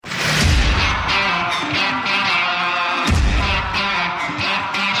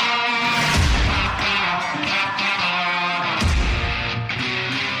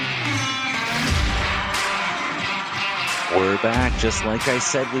back. Just like I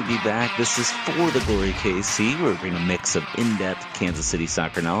said, we'd be back. This is For the Glory KC. We're bringing a mix of in-depth Kansas City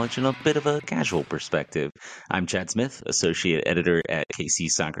soccer knowledge and a bit of a casual perspective. I'm Chad Smith, Associate Editor at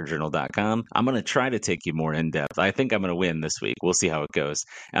KCSoccerJournal.com. I'm going to try to take you more in-depth. I think I'm going to win this week. We'll see how it goes.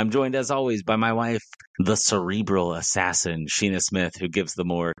 I'm joined, as always, by my wife, the cerebral assassin, Sheena Smith, who gives the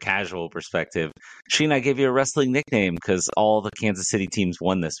more casual perspective. Sheena, I gave you a wrestling nickname because all the Kansas City teams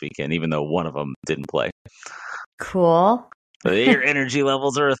won this weekend, even though one of them didn't play. Cool. Your energy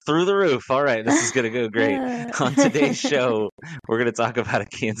levels are through the roof. All right, this is going to go great. On today's show, we're going to talk about a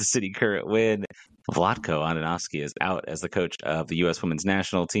Kansas City Current win. Vlatko Andonovski is out as the coach of the U.S. women's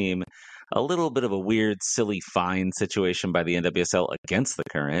national team. A little bit of a weird, silly fine situation by the NWSL against the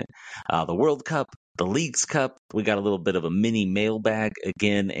Current. The World Cup, the Leagues Cup, we got a little bit of a mini mailbag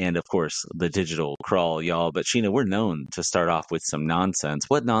again, and of course, the digital crawl, y'all. But Sheena, we're known to start off with some nonsense.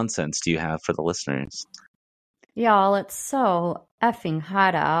 What nonsense do you have for the listeners? Y'all, it's so effing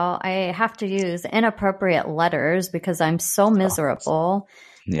hot out. I have to use inappropriate letters because I'm so miserable.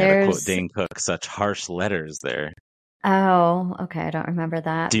 Yeah, to quote Dane Cook, such harsh letters there. Oh, okay. I don't remember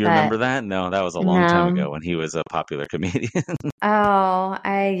that. Do you remember that? No, that was a long time ago when he was a popular comedian. Oh,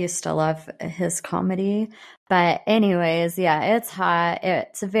 I used to love his comedy. But anyways, yeah, it's hot.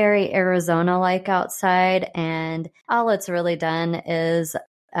 It's very Arizona-like outside. And all it's really done is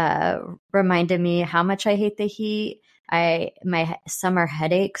reminded me how much I hate the heat. My summer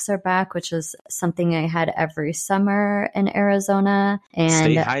headaches are back, which is something I had every summer in Arizona. And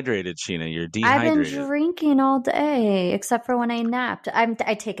stay hydrated, Sheena. You're dehydrated. I've been drinking all day, except for when I napped.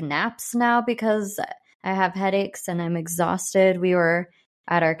 I take naps now because I have headaches and I'm exhausted. We were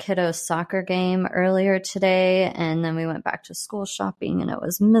at our kiddos' soccer game earlier today, and then we went back to school shopping, and it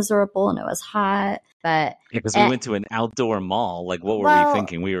was miserable and it was hot. But because we went to an outdoor mall. Like, what were we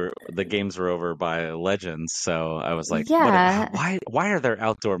thinking? The games were over by Legends, so I was like, why are there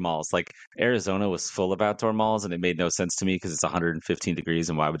outdoor malls? Like, Arizona was full of outdoor malls, and it made no sense to me because it's 115 degrees,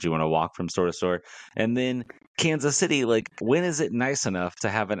 and why would you want to walk from store to store? And then Kansas City, like, when is it nice enough to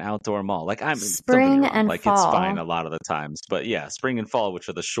have an outdoor mall? Like, spring and like fall. It's fine a lot of the times, but yeah, spring and fall, which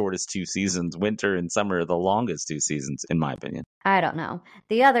are the shortest two seasons, winter and summer are the longest two seasons, in my opinion. I don't know.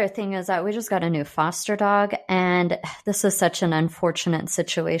 The other thing is that we just got a new foster dog, and this is such an unfortunate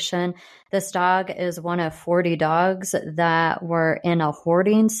situation. This dog is one of 40 dogs that were in a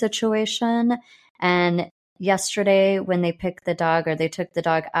hoarding situation, and yesterday when they picked the dog, or they took the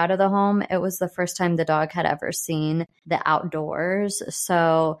dog out of the home, it was the first time the dog had ever seen the outdoors.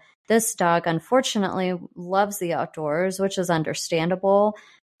 So this dog, unfortunately, loves the outdoors, which is understandable,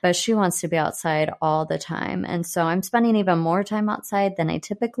 but she wants to be outside all the time. And so I'm spending even more time outside than I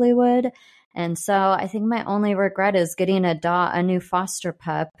typically would. And so I think my only regret is getting a new foster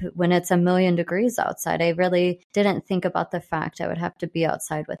pup when it's 1,000,000 degrees outside. I really didn't think about the fact I would have to be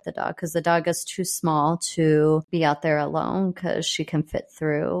outside with the dog because the dog is too small to be out there alone because she can fit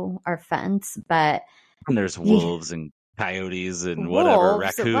through our fence. But and there's wolves and coyotes and whatever,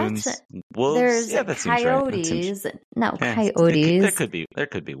 raccoons. Wolves. There's coyotes. Right. No, coyotes. There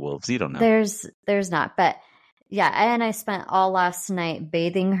could be wolves. You don't know. There's not, but yeah. And I spent all last night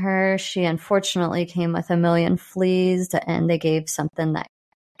bathing her. She unfortunately came with 1,000,000 fleas, and they gave something that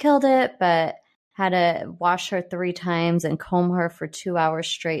killed it, but had to wash her 3 times and comb her for 2 hours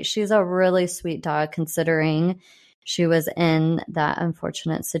straight. She's a really sweet dog considering she was in that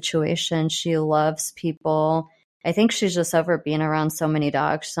unfortunate situation. She loves people. I think she's just over being around so many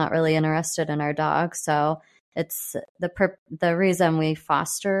dogs. She's not really interested in our dog. So it's the reason we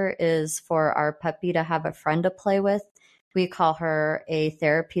foster is for our puppy to have a friend to play with. We call her a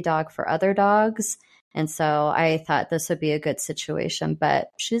therapy dog for other dogs. And so I thought this would be a good situation, but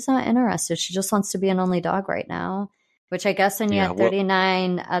she's not interested. She just wants to be an only dog right now. Which I guess when you had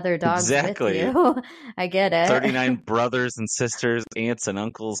 39 other dogs with you, I get it. 39 brothers and sisters, aunts and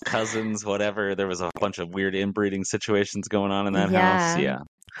uncles, cousins, whatever. There was a bunch of weird inbreeding situations going on in that house. Yeah.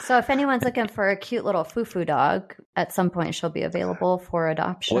 So if anyone's looking for a cute little foo-foo dog, at some point she'll be available for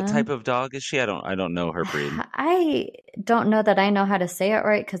adoption. What type of dog is she? I don't know her breed. I don't know that I know how to say it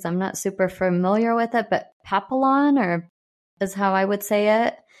right because I'm not super familiar with it, but Papillon is how I would say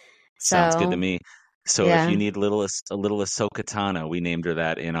it. Sounds good to me. So if you need a little Ahsoka Tano, we named her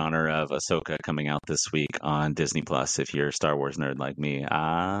that in honor of Ahsoka coming out this week on Disney Plus. If you're a Star Wars nerd like me,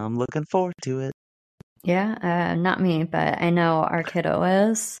 I'm looking forward to it. Yeah, not me, but I know our kiddo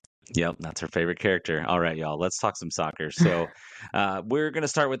is. Yep, that's her favorite character. All right, y'all, let's talk some soccer. So, we're going to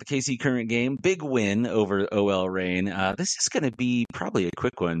start with the KC Current game. Big win over OL Reign. This is going to be probably a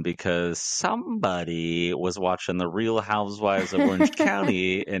quick one because somebody was watching the Real Housewives of Orange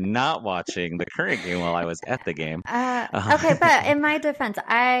County and not watching the Current game while I was at the game. Okay, but in my defense,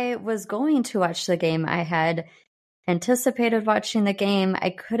 I was going to watch the game. I had anticipated watching the game.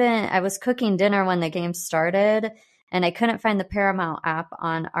 I was cooking dinner when the game started, and I couldn't find the Paramount app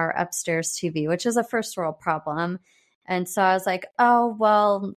on our upstairs TV, which is a first world problem. And so I was like, oh,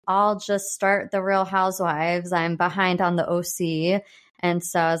 well, I'll just start the Real Housewives. I'm behind on the OC. And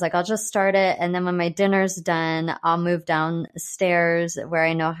so I was like, I'll just start it. And then when my dinner's done, I'll move downstairs where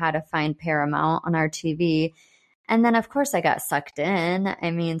I know how to find Paramount on our TV. And then, of course, I got sucked in.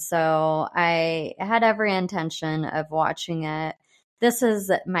 I mean, so I had every intention of watching it. This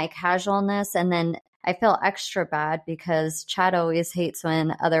is my casualness. And then I feel extra bad because Chad always hates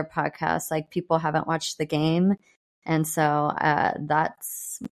when other podcasts, like people haven't watched the game. And so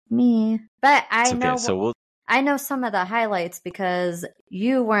that's me. But I know. So I know some of the highlights because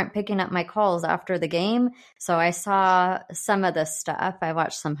you weren't picking up my calls after the game. So I saw some of the stuff. I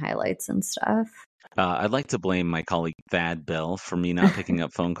watched some highlights and stuff. I'd like to blame my colleague Thad Bell for me not picking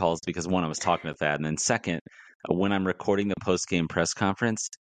up phone calls because one, I was talking to Thad, and then second, when I'm recording the post-game press conference,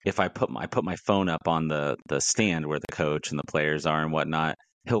 if I put my phone up on the stand where the coach and the players are and whatnot,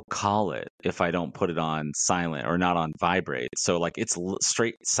 he'll call it if I don't put it on silent or not on vibrate. So like it's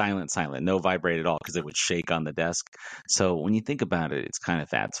straight silent, no vibrate at all because it would shake on the desk. So when you think about it, it's kind of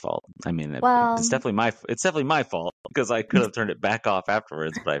Thad's fault. I mean, it's definitely my fault because I could have turned it back off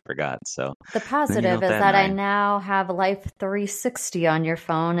afterwards, but I forgot. So the positive is that I now have Life 360 on your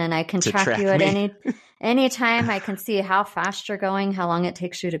phone, and I can track you at any time. I can see how fast you're going, how long it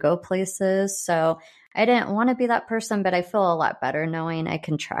takes you to go places. So I didn't want to be that person, but I feel a lot better knowing I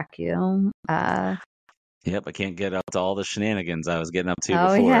can track you. Yep, I can't get up to all the shenanigans I was getting up to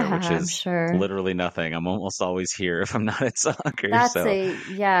before, which is sure. literally nothing. I'm almost always here if I'm not at soccer.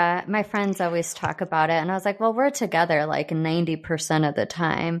 Yeah, my friends always talk about it. And I was like, well, we're together like 90% of the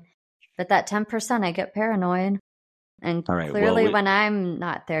time. But that 10%, I get paranoid. And clearly when I'm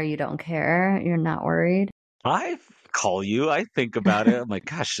not there, you don't care. You're not worried. I call you. I think about it. I'm like,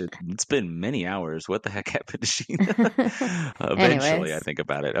 gosh, it's been many hours. What the heck happened to Sheena? Eventually, I think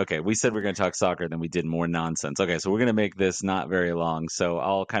about it. Okay, we said we're going to talk soccer, then we did more nonsense. Okay, so we're going to make this not very long. So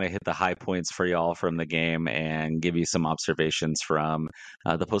I'll kind of hit the high points for y'all from the game and give you some observations from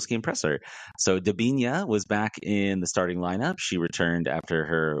the post-game presser. So Debinha was back in the starting lineup. She returned after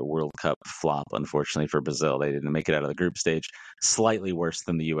her World Cup flop, unfortunately for Brazil. They didn't make it out of the group stage. Slightly worse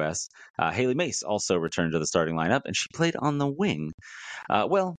than the U.S. Haley Mace also returned to the starting lineup, and she played on the wing.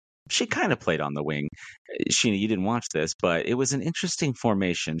 She kind of played on the wing. Sheena, you didn't watch this, but it was an interesting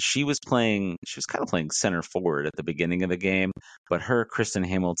formation. She was kind of playing center forward at the beginning of the game, but her, Kristen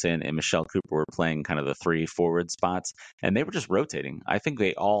Hamilton, and Michelle Cooper were playing kind of the 3 forward spots, and they were just rotating. I think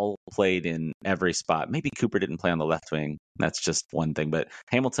they all played in every spot. Maybe Cooper didn't play on the left wing. That's just one thing, but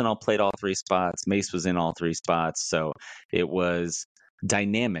Hamilton all played all 3 spots. Mace was in all 3 spots, so it was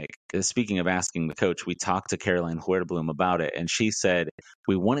dynamic. Speaking of asking the coach, we talked to Caroline Huertablum about it, and she said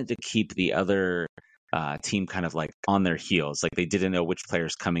we wanted to keep the other team kind of like on their heels. Like they didn't know which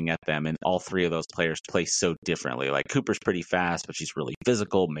player's coming at them, and all 3 of those players play so differently. Like Cooper's pretty fast, but she's really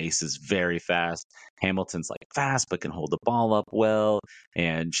physical. Mace is very fast. Hamilton's like fast, but can hold the ball up well,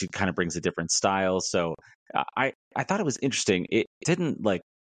 and she kind of brings a different style. So I thought it was interesting. It didn't like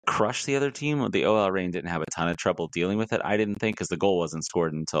crush the other team. The OL Reign didn't have a ton of trouble dealing with it, I didn't think, because the goal wasn't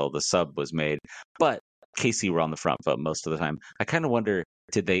scored until the sub was made. But KC were on the front foot most of the time. I kind of wonder,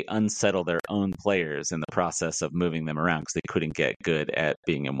 did they unsettle their own players in the process of moving them around because they couldn't get good at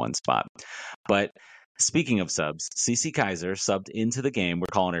being in one spot? But speaking of subs, Cece Kaiser subbed into the game. We're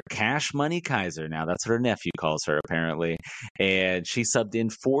calling her Cash Money Kaiser now. That's what her nephew calls her, apparently. And she subbed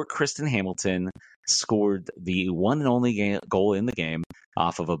in for Kristen Hamilton, scored the one and only goal in the game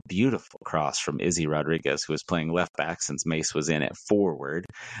off of a beautiful cross from Izzy Rodriguez, who was playing left back since Mace was in at forward.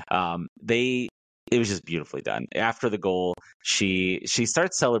 It was just beautifully done. After the goal, she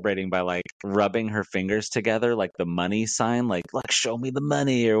starts celebrating by like rubbing her fingers together like the money sign, like, look, show me the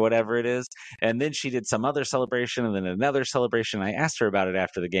money or whatever it is. And then she did some other celebration and then another celebration. I asked her about it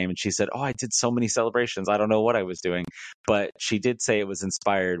after the game and she said, oh, I did so many celebrations. I don't know what I was doing. But she did say it was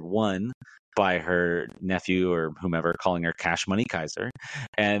inspired, one, by her nephew or whomever calling her Cash Money Kaiser.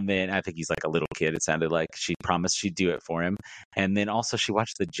 And then I think he's like a little kid. It sounded like she promised she'd do it for him. And then also she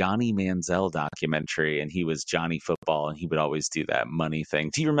watched the Johnny Manziel documentary, and he was Johnny Football, and he would always do that money thing.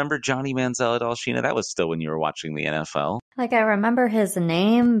 Do you remember Johnny Manziel at all, Sheena? That was still when you were watching the NFL. Like, I remember his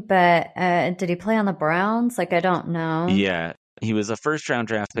name, but did he play on the Browns? Like, I don't know. Yeah. He was a first round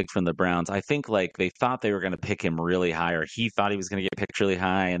draft pick from the Browns. I think like they thought they were going to pick him really high, or he thought he was going to get picked really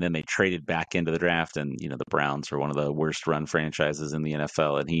high, and then they traded back into the draft. And the Browns are one of the worst run franchises in the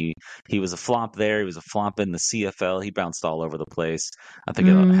NFL, and he was a flop there. He was a flop in the CFL. He bounced all over the place. I think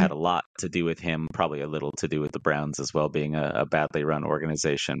it had a lot to do with him, probably a little to do with the Browns as well, being a badly run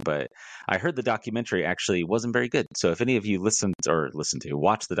organization. But I heard the documentary actually wasn't very good. So if any of you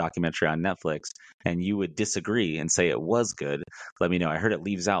watch the documentary on Netflix, and you would disagree and say it was good, let me know. I heard it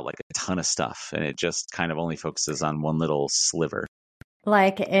leaves out like a ton of stuff, and it just kind of only focuses on one little sliver.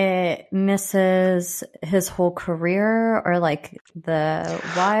 Like, it misses his whole career, or like the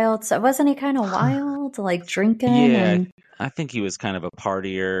wild. So wasn't he kind of wild, like drinking? Yeah, and... I think he was kind of a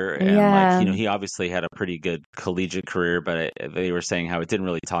partier, and like he obviously had a pretty good collegiate career, but they were saying how it didn't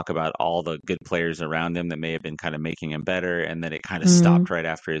really talk about all the good players around him that may have been kind of making him better, and then it kind of stopped right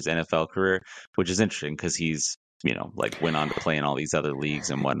after his NFL career, which is interesting because he's like went on to play in all these other leagues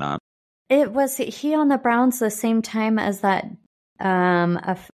and whatnot. It was he on the Browns the same time as that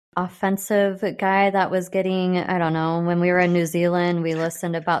offensive guy that was getting, I don't know, when we were in New Zealand, we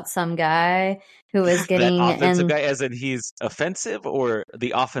listened about some guy who was getting that offensive guy, as in he's offensive, or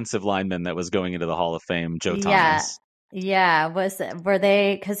the offensive lineman that was going into the Hall of Fame, Joe Thomas. Yeah. Were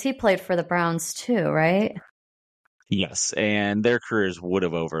they, because he played for the Browns too, right? Yes, and their careers would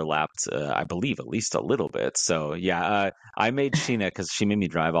have overlapped, I believe, at least a little bit. So, yeah, I made Sheena, because she made me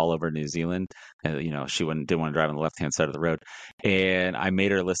drive all over New Zealand. She didn't want to drive on the left-hand side of the road. And I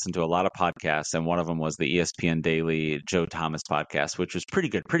made her listen to a lot of podcasts, and one of them was the ESPN Daily Joe Thomas podcast, which was pretty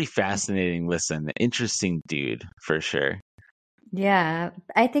good, pretty fascinating listen. Interesting dude, for sure. Yeah,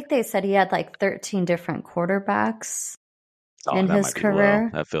 I think they said he had like 13 different quarterbacks. Oh, in that his might be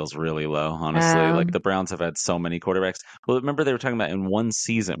career. low. That feels really low, honestly. Like the Browns have had so many quarterbacks. Well, remember they were talking about in one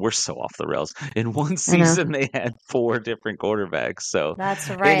season. We're so off the rails. In one season, they had 4 different quarterbacks. So that's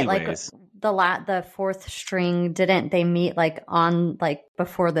right. Anyways. Like the fourth string, didn't they meet like on like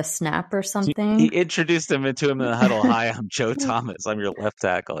before the snap or something? He introduced him into him in the huddle. Hi, I'm Joe Thomas. I'm your left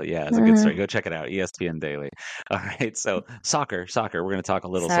tackle. Yeah, it's a good story. Go check it out. ESPN Daily. All right. So soccer. We're going to talk a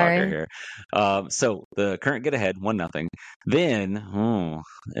little soccer here. So the current get ahead, 1-0. Then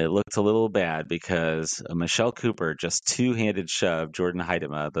it looked a little bad because Michelle Cooper just two-handed shoved Jordan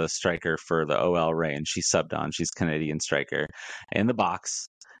Huitema, the striker for the OL Reign. She subbed on. She's Canadian striker, in the box.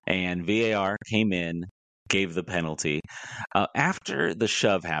 And VAR came in, gave the penalty. After the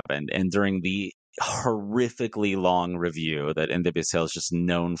shove happened, and during the horrifically long review that NWSL is just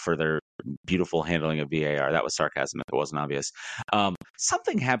known for their beautiful handling of VAR. That was sarcasm if it wasn't obvious.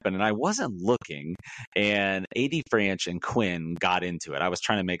 Something happened, and I wasn't looking, and AD Franch and Quinn got into it. I was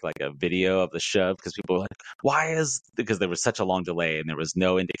trying to make like a video of the shove because people were like, because there was such a long delay, and there was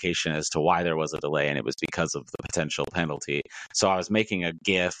no indication as to why there was a delay, and it was because of the potential penalty. So I was making a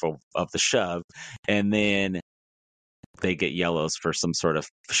GIF of the shove, and then they get yellows for some sort of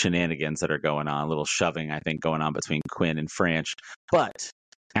shenanigans that are going on, a little shoving, I think, going on between Quinn and Franch. But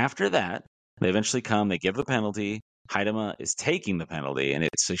after that, they eventually come, they give the penalty. Huitema is taking the penalty, and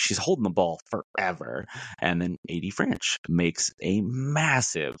she's holding the ball forever. And then AD Franch makes a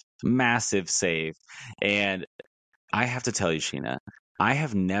massive, massive save. And I have to tell you, Sheena, I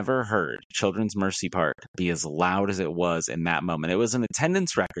have never heard Children's Mercy Park be as loud as it was in that moment. It was an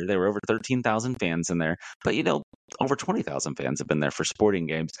attendance record. There were over 13,000 fans in there, but over 20,000 fans have been there for sporting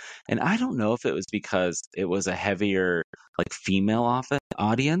games. And I don't know if it was because it was a heavier like female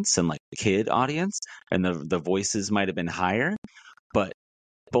audience and like kid audience, and the voices might have been higher, but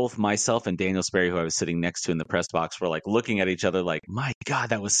both myself and Daniel Sperry, who I was sitting next to in the press box, were like looking at each other like, my God,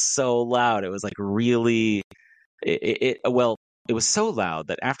 that was so loud. It was like really, it was so loud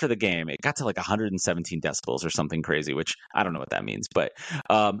that after the game, it got to like 117 decibels or something crazy, which I don't know what that means, but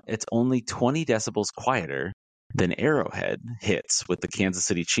it's only 20 decibels quieter than Arrowhead hits with the Kansas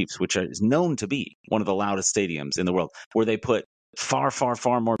City Chiefs, which is known to be one of the loudest stadiums in the world, where they put far, far,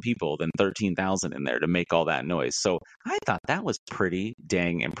 far more people than 13,000 in there to make all that noise. So I thought that was pretty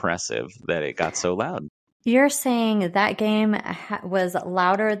dang impressive that it got so loud. You're saying that game was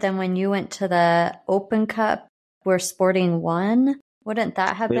louder than when you went to the Open Cup where Sporting won? Wouldn't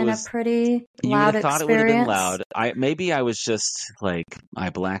that have It been a was pretty You would loud have thought it would have been experience? loud. I was just like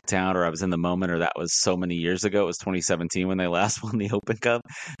I blacked out or I was in the moment or that was so many years ago. It was 2017 when they last won the Open Cup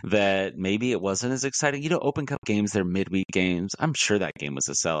that maybe it wasn't as exciting. Open Cup games, they're midweek games. I'm sure that game was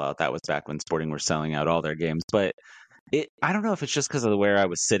a sellout. That was back when Sporting were selling out all their games. But I don't know if it's just because of where I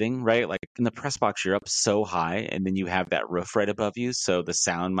was sitting, right? Like in the press box, you're up so high and then you have that roof right above you. So the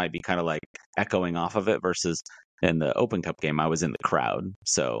sound might be kind of like echoing off of it versus in the Open Cup game, I was in the crowd.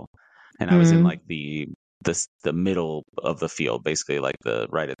 So, and I was in Hmm. like the middle of the field, basically like the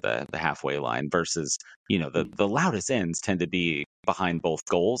right at the halfway line versus, the loudest ends tend to be behind both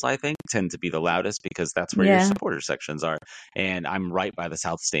goals, I think, tend to be the loudest because that's where your Yeah. supporter sections are. And I'm right by the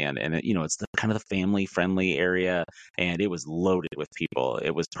south stand and it's kind of the family friendly area and it was loaded with people.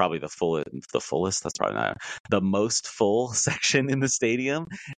 It was probably the fullest, that's probably not the most full section in the stadium.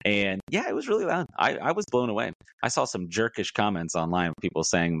 And yeah, it was really loud. I was blown away. I saw some jerkish comments online of people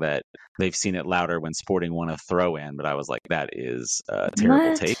saying that they've seen it louder when Sporting won a throw in, but I was like, that is a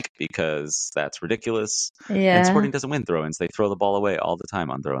terrible What? take because that's ridiculous. And Yeah. Sporting doesn't win throw ins. They throw the ball away all the time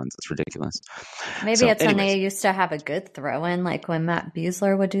on throw ins. It's ridiculous. Maybe So, it's when anyways, they used to have a good throw in, like when Matt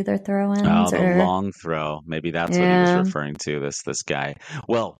Beasler would do their throw oh, ins, the or long throw. Maybe that's what he was yeah. referring to, this guy.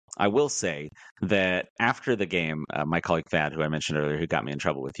 Well, I will say that after the game, my colleague Thad, who I mentioned earlier, who got me in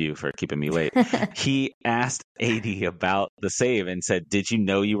trouble with you for keeping me late, he asked AD about the save and said, "Did you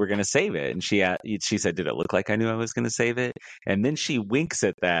know you were going to save it?" And she said, "Did it look like I knew I was going to save it?" And then she winks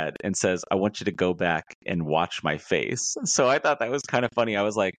at that and says, "I want you to go back and watch my face." So I thought that was kind of funny. I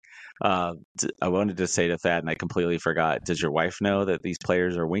was like, I wanted to say to Thad, and I completely forgot. Does your wife know that these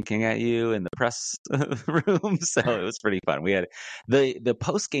players are winking at you in the press room? So it was pretty fun. We had the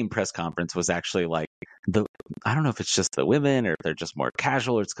post game press conference was actually like the I don't know if it's just the women or if they're just more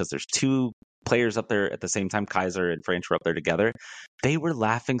casual or it's because there's two players up there at the same time. Kaiser and French were up there together. They were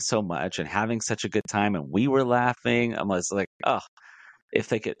laughing so much and having such a good time, and we were laughing. I was like, oh, if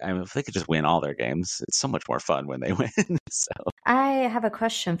they could just win all their games, it's so much more fun when they win. So I have a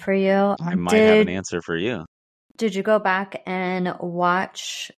question for you. I might have an Did answer for you. did you go back and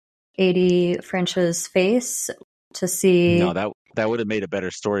watch 80 French's face to No, see? that would have made a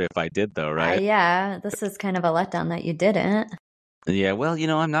better story if I did, though, right? Yeah, this is kind of a letdown that you didn't. Yeah, well,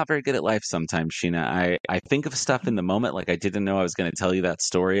 I'm not very good at life sometimes, Sheena. I think of stuff in the moment, like I didn't know I was going to tell you that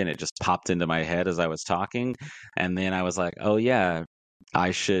story, and it just popped into my head as I was talking, and then I was like, oh yeah,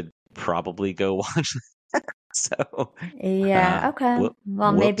 I should probably go watch. So, Yeah, okay.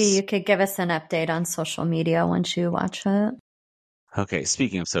 Well, maybe whoops. you could give us an update on social media once you watch it. Okay,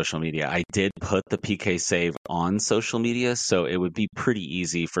 speaking of social media, I did put the PK save on social media, so it would be pretty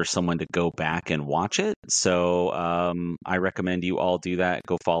easy for someone to go back and watch it. So I recommend you all do that.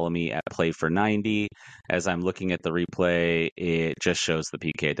 Go follow me at Play for 90. As I'm looking at the replay, it just shows the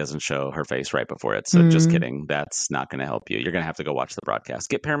PK. It doesn't show her face right before it. So just Hmm. kidding. That's not going to help you. You're going to have to go watch the broadcast.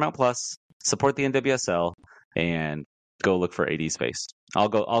 Get Paramount Plus, support the NWSL, and go look for AD's face. I'll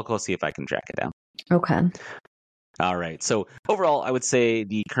go see if I can track it down. Okay. All right. So overall, I would say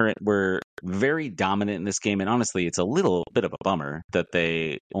the Current were very dominant in this game. And honestly, it's a little bit of a bummer that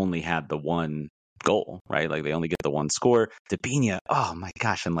they only had the one goal, right? Like they only get the one score. Debinha, oh my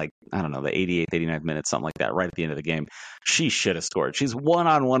gosh. And like, I don't know, the 88th, 89th minute, something like that, right at the end of the game. She should have scored. She's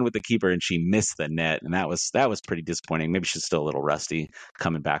one-on-one with the keeper and she missed the net. And that was pretty disappointing. Maybe she's still a little rusty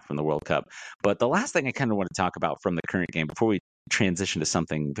coming back from the World Cup. But the last thing I kind of want to talk about from the Current game before we transition to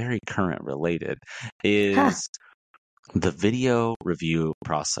something very Current related Huh. is the video review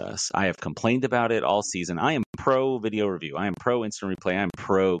process. I have complained about it all season. I am pro video review. I am pro instant replay. I'm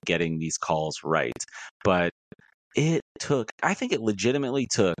pro getting these calls right. But I think it legitimately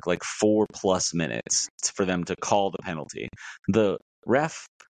took like 4+ minutes for them to call the penalty. The ref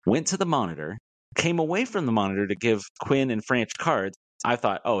went to the monitor, came away from the monitor to give Quinn and Franch cards. I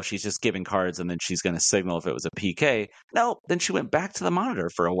thought, oh, she's just giving cards and then she's going to signal if it was a PK. No, then she went back to the monitor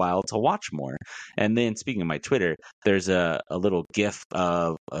for a while to watch more. And then, speaking of my Twitter, there's a little gif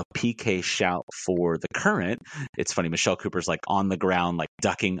of a PK shout for the Current. It's funny. Michelle Cooper's like on the ground, like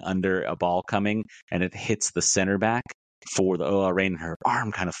ducking under a ball coming, and it hits the center back for the OL Reign. Her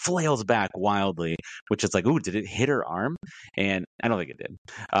arm kind of flails back wildly, which is like, ooh, did it hit her arm? And I don't think it did.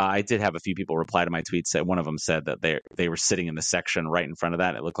 I did have a few people reply to my tweets. One of them said that they were sitting in the section right in front of that.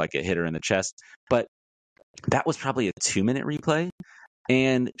 And it looked like it hit her in the chest. But that was probably a 2-minute replay.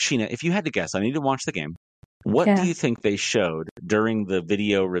 And Sheena, if you had to guess, I need to watch the game. What do Yeah. you think they showed during the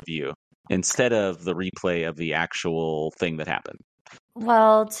video review instead of the replay of the actual thing that happened?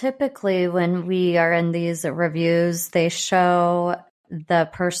 Well, typically when we are in these reviews, they show the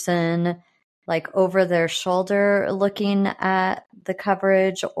person like over their shoulder looking at the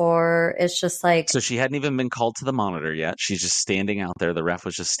coverage, or it's just like, So she hadn't even been called to the monitor yet. She's just standing out there. The ref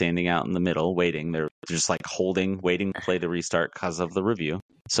was just standing out in the middle, waiting. They're just like waiting play to restart because of the review.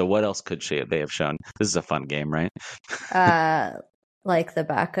 So what else could they have shown? This is a fun game, right? like the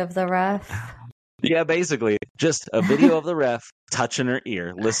back of the ref. Yeah, basically just a video of the ref touching her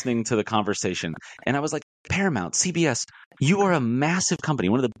ear, listening to the conversation. And I was like, Paramount, CBS, you are a massive company,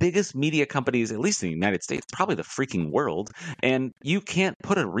 one of the biggest media companies, at least in the United States, probably the freaking world. And you can't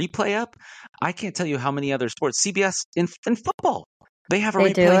put a replay up? I can't tell you how many other sports. CBS in football, they have a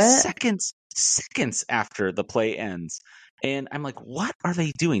replay seconds after the play ends. And I'm like, what are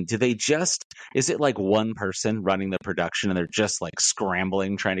they doing? Is it like one person running the production and they're just like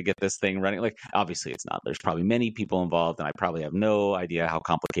scrambling, trying to get this thing running? Like, obviously it's not. There's probably many people involved and I probably have no idea how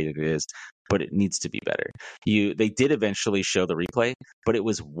complicated it is, but it needs to be better. They did eventually show the replay, but it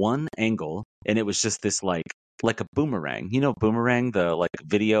was one angle and it was just this like a Boomerang. You know Boomerang, the like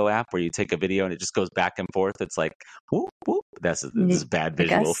video app where you take a video and it just goes back and forth. It's like whoop whoop. This is bad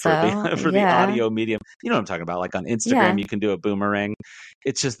visual for the audio medium. You know what I'm talking about? Like on Instagram, you can do a boomerang.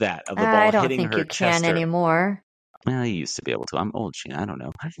 It's just that of the ball hitting her chest. I don't think you can anymore. Well, you used to be able to. I'm old, Sheena. I don't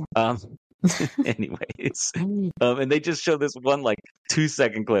know. Anyways, and they just show this one like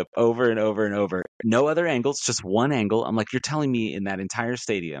 2-second clip over and over and over. No other angles, just one angle. I'm like, you're telling me in that entire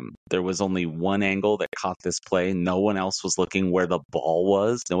stadium there was only one angle that caught this play? No one else was looking where the ball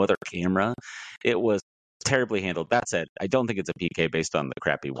was? No other camera? It was terribly handled. That said, I don't think it's a PK based on the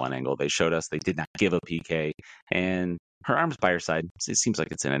crappy one angle they showed us. They did not give a PK, and her arm's by her side. It seems like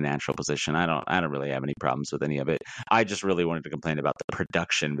it's in a natural position. I don't really have any problems with any of it. I just really wanted to complain about the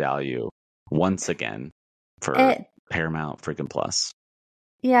production value once again for Paramount freaking Plus.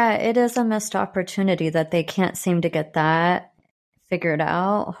 Yeah, it is a missed opportunity that they can't seem to get that figured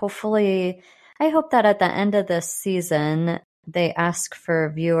out. Hopefully, I hope that at the end of this season, they ask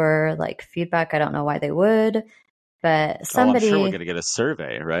for viewer like feedback. I don't know why they would, but somebody. I'm sure we're going to get a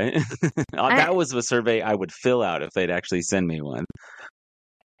survey, right? That was a survey I would fill out if they'd actually send me one.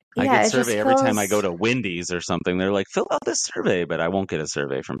 I get a survey every time I go to Wendy's or something. They're like, fill out this survey, but I won't get a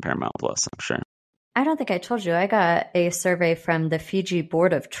survey from Paramount Plus, I'm sure. I don't think I told you. I got a survey from the Fiji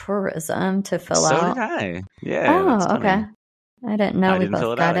Board of Tourism to fill out. So did I. Yeah. Oh, okay. I didn't know. I didn't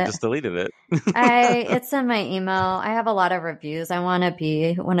fill it out. I just deleted it. It's in my email. I have a lot of reviews. I want to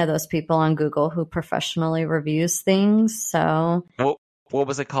be one of those people on Google who professionally reviews things. So, what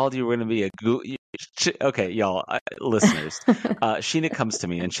was it called? You were going to be a Google. Okay, y'all, listeners. Sheena comes to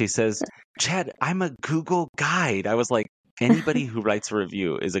me and she says, "Chad, I'm a Google guide." I was like, anybody who writes a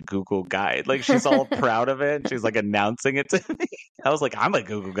review is a Google guide. Like, she's all proud of it. She's like announcing it to me. I was like, I'm a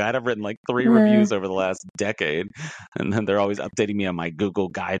Google guide. I've written like 3 reviews over the last decade. And then they're always updating me on my Google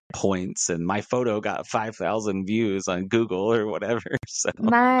guide points. And my photo got 5,000 views on Google or whatever. So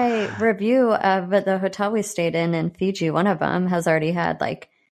my review of the hotel we stayed in Fiji, one of them has already had like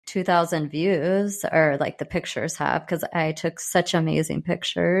 2,000 views, or like the pictures have, because I took such amazing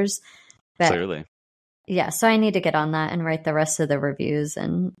pictures. But clearly. Yeah, so I need to get on that and write the rest of the reviews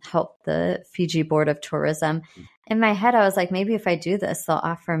and help the Fiji Board of Tourism. In my head, I was like, maybe if I do this, they'll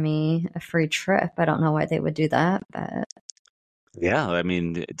offer me a free trip. I don't know why they would do that, but yeah, I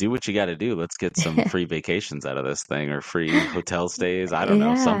mean, do what you got to do. Let's get some free vacations out of this thing, or free hotel stays. I don't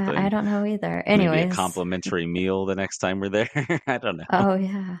know, something. I don't know either. Anyways, maybe a complimentary meal the next time we're there. I don't know. Oh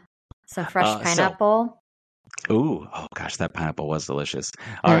yeah, some fresh pineapple. Oh gosh, that pineapple was delicious.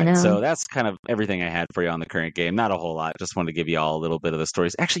 All right, so that's kind of everything I had for you on the current game. Not a whole lot. Just wanted to give you all a little bit of the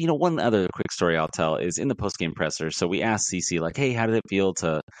stories. Actually, one other quick story I'll tell is in the post-game presser. So we asked Cece, like, hey, how did it feel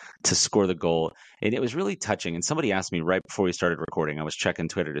to score the goal? And it was really touching. And somebody asked me right before we started recording, I was checking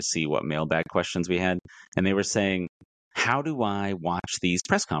Twitter to see what mailbag questions we had. And they were saying, how do I watch these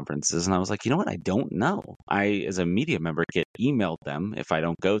press conferences? And I was like, you know what? I don't know. I, as a media member, get emailed them if I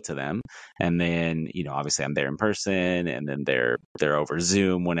don't go to them. And then, obviously I'm there in person, and then they're over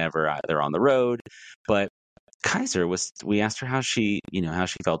Zoom whenever they're on the road. But Kaiser we asked her how she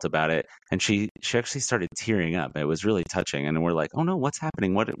felt about it. And she actually started tearing up. It was really touching. And we're like, oh no, what's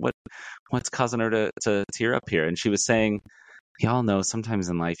happening? What's causing her to tear up here? And she was saying, y'all know sometimes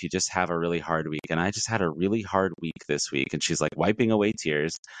in life you just have a really hard week, and I just had a really hard week this week. And she's like wiping away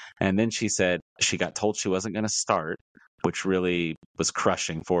tears. And then she said she got told she wasn't going to start, which really was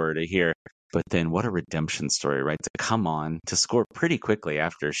crushing for her to hear. But then what a redemption story, right? To come on, to score pretty quickly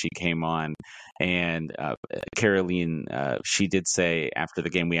after she came on. And Caroline, she did say after the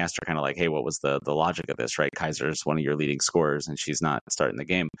game, we asked her kind of like, hey, what was the logic of this, right? Kaiser's one of your leading scorers and she's not starting the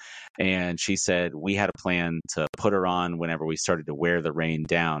game. And she said, we had a plan to put her on whenever we started to wear the rain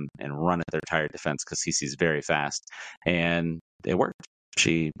down and run at their tired defense because Cece's very fast. And it worked.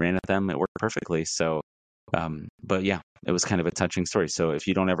 She ran at them. It worked perfectly. So, but yeah, it was kind of a touching story. So if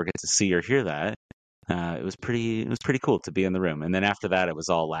you don't ever get to see or hear that, it was pretty cool to be in the room. And then after that, it was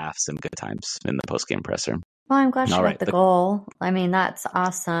all laughs and good times in the post game presser. Well, I'm glad she All got right, the goal. I mean, that's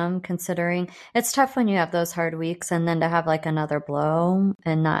awesome considering it's tough when you have those hard weeks and then to have like another blow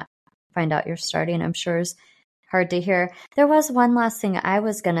and not find out you're starting, I'm sure is hard to hear. There was one last thing I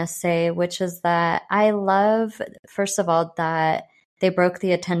was going to say, which is that I love, first of all, that they broke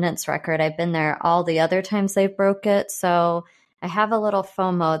the attendance record. I've been there all the other times they broke it. So I have a little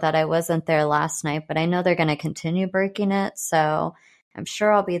FOMO that I wasn't there last night, but I know they're going to continue breaking it. So I'm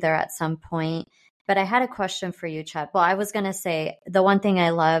sure I'll be there at some point. But I had a question for you, Chad. Well, I was going to say the one thing I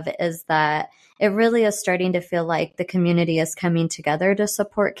love is that it really is starting to feel like the community is coming together to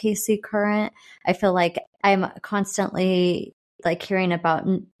support KC Current. I feel like I'm constantly like hearing about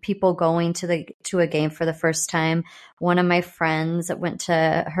people going to a game for the first time. One of my friends went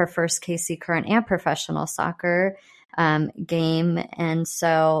to her first KC Current and professional soccer game. And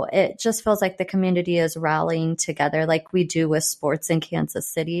so it just feels like the community is rallying together like we do with sports in Kansas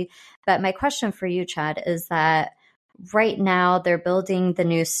City. But my question for you, Chad, is that right now they're building the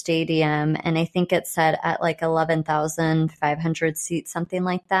new stadium, and I think it's set at like 11,500 seats, something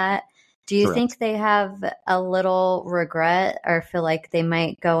like that. Do you Correct. think they have a little regret or feel like they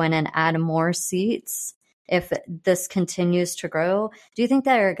might go in and add more seats if this continues to grow? Do you think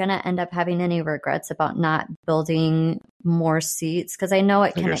they're going to end up having any regrets about not building more seats? Because I know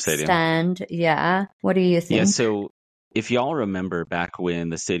it can extend. Yeah. What do you think? Yeah, so if y'all remember back when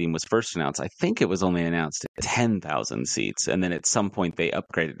the stadium was first announced, I think it was only announced at 10,000 seats. And then at some point they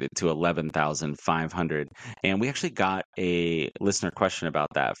upgraded it to 11,500. And we actually got a listener question about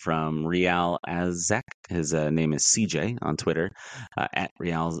that from Real Azek. His name is CJ on Twitter, at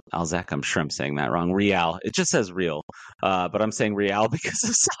Real Azek. I'm sure I'm saying that wrong. Real. It just says real. But I'm saying Real because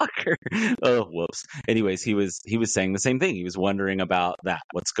of soccer. Oh, whoops. Anyways, he was saying the same thing. He was wondering about that.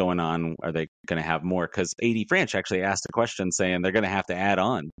 What's going on? Are they going to have more? Because 80 French actually asked a question saying they're going to have to add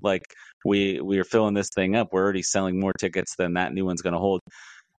on. Like we are filling this thing up. We're already selling more tickets than that new one's going to hold.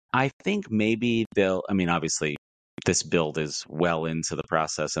 I think maybe obviously this build is well into the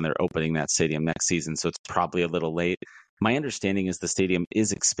process and they're opening that stadium next season. So it's probably a little late. My understanding is the stadium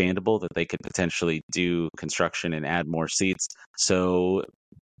is expandable, that they could potentially do construction and add more seats. So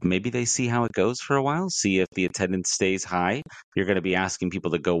maybe they see how it goes for a while, see if the attendance stays high. You're going to be asking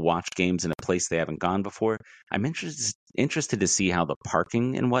people to go watch games in a place they haven't gone before. I'm interested to see how the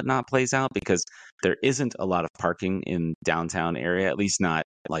parking and whatnot plays out, because there isn't a lot of parking in downtown area, at least not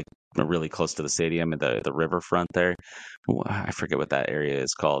like really close to the stadium and the riverfront there. I forget what that area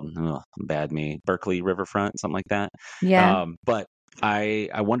is called. Bad me. Berkeley Riverfront, something like that. Yeah. But I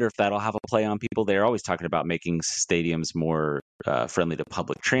wonder if that'll have a play on people. They're always talking about making stadiums more friendly to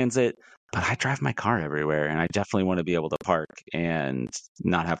public transit, but I drive my car everywhere, and I definitely want to be able to park and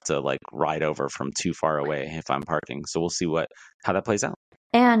not have to like ride over from too far away if I'm parking. So we'll see how that plays out.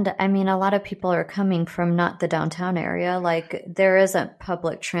 And I mean, a lot of people are coming from not the downtown area. Like there isn't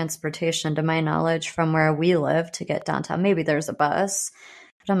public transportation, to my knowledge, from where we live to get downtown. Maybe there's a bus.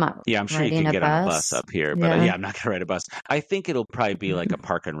 But I'm not. Yeah, I'm sure you can get on a bus up here, but yeah, I'm not going to ride a bus. I think it'll probably be like a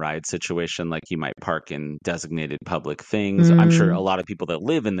park and ride situation, like you might park in designated public things. I'm sure a lot of people that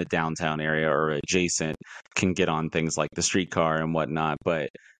live in the downtown area or adjacent can get on things like the streetcar and whatnot. But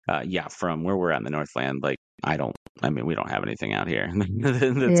yeah, from where we're at in the Northland, like we don't have anything out here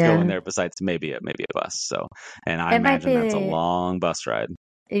that's going there besides maybe a bus. So, and I imagine that's a long bus ride.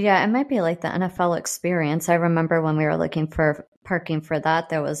 Yeah, it might be like the NFL experience. I remember when we were looking for parking for that,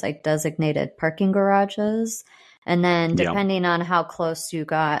 there was like designated parking garages. And then depending on how close you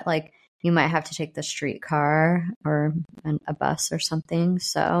got, like you might have to take the streetcar or a bus or something.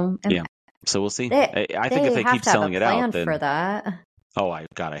 So, so we'll see. I think if they keep selling it out, then for that. Oh, I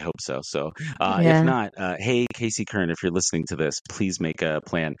hope so. So if not, hey, KC Current, if you're listening to this, please make a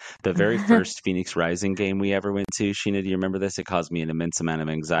plan. The very first Phoenix Rising game we ever went to, Sheena, do you remember this? It caused me an immense amount of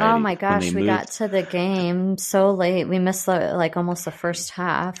anxiety. Oh my gosh, we got to the game so late. We missed almost the first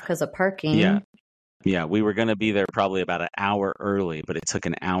half because of parking. Yeah, we were going to be there probably about an hour early, but it took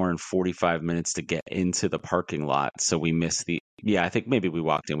an hour and 45 minutes to get into the parking lot. So we missed the yeah, I think maybe we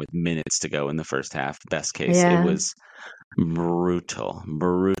walked in with minutes to go in the first half. Best case, it Yeah. was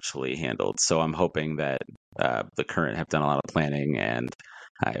brutally handled. So I'm hoping that the Current have done a lot of planning and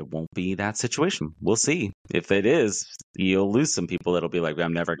it won't be that situation. We'll see. If it is, you'll lose some people that'll be like,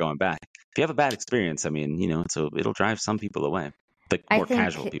 I'm never going back. If you have a bad experience, I mean, it'll drive some people away. The I more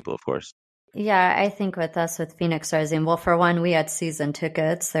casual think, people, of course. yeah, I think with us with Phoenix Rising, well, for one, we had season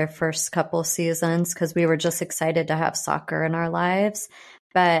tickets their first couple seasons because we were just excited to have soccer in our lives.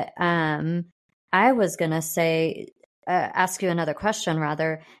 But I was gonna say, ask you another question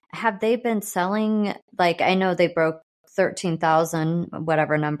rather. Have they been selling, like, I know they broke 13,000,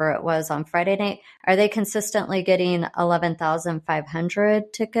 whatever number it was on Friday night. Are they consistently getting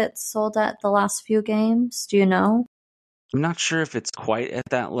 11,500 tickets sold at the last few games? Do you know? I'm not sure if it's quite at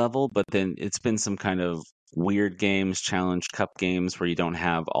that level, but then it's been some kind of weird games, challenge cup games where you don't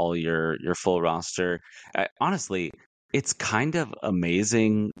have all your full roster. Honestly, it's kind of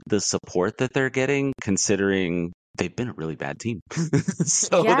amazing the support that they're getting considering they've been a really bad team.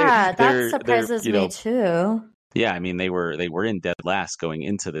 So Yeah, that they're surprises me too. yeah, I mean they were in dead last going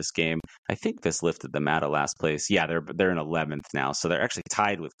into this game. I think this lifted them out of last place. Yeah, they're in 11th now, so they're actually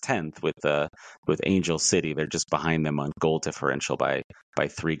tied with 10th with Angel City. They're just behind them on goal differential by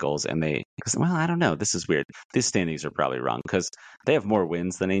 3 goals, and well, I don't know. This is weird. These standings are probably wrong because they have more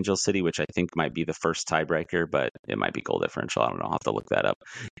wins than Angel City, which I think might be the first tiebreaker, but it might be goal differential. I don't know. I'll have to look that up.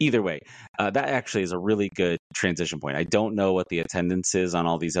 Either way, that actually is a really good transition point. I don't know what the attendance is on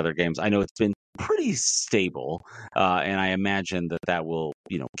all these other games. I know it's been pretty stable, and I imagine that will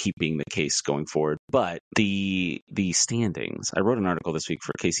keep being the case going forward. But the standings, I wrote an article this week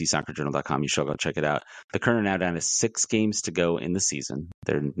for kcsoccerjournal.com. You should go check it out. The Current are now down to 6 games to go in the season.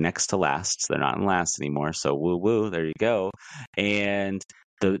 They're next to last. They're not in last anymore. So woo woo, there you go. And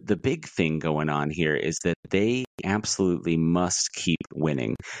the big thing going on here is that they absolutely must keep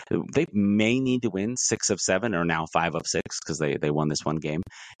winning. They may need to win 6 of 7 or now 5 of 6 because they won this one game.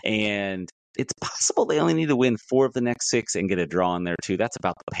 And it's possible they only need to win 4 of the next 6 and get a draw in there too. That's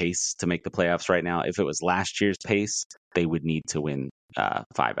about the pace to make the playoffs right now. If it was last year's pace, they would need to win 5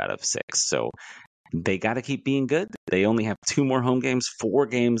 out of 6. So they got to keep being good. They only have 2 more home games, 4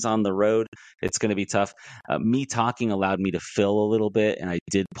 games on the road. It's going to be tough. Me talking allowed me to fill a little bit, and I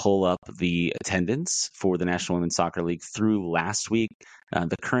did pull up the attendance for the National Women's Soccer League through last week.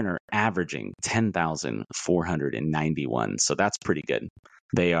 The Current are averaging 10,491, so that's pretty good.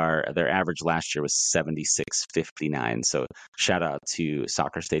 Their average last year was 76.59. So shout out to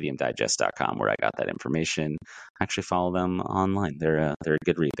soccerstadiumdigest.com where I got that information. Actually follow them online. They're a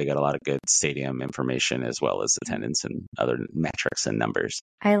good read. They got a lot of good stadium information as well as attendance and other metrics and numbers.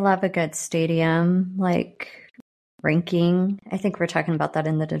 I love a good stadium, like ranking. I think we're talking about that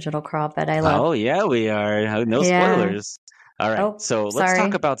in the digital crawl, but I love. Oh yeah, we are. No Yeah. spoilers. All right, Oh, so let's talk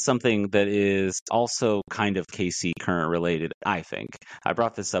sorry. about something that is also kind of KC Current related, I think. I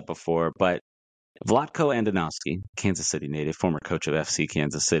brought this up before, but Vlatko Andonovski, Kansas City native, former coach of FC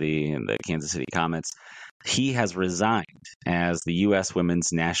Kansas City and the Kansas City Comets, he has resigned as the U.S.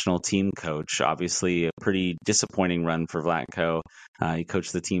 women's national team coach. Obviously, a pretty disappointing run for Vlatko. He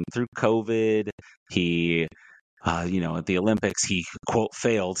coached the team through COVID. He at the Olympics, he, quote,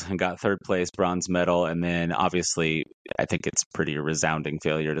 failed and got 3rd place, bronze medal. And then obviously, I think it's pretty resounding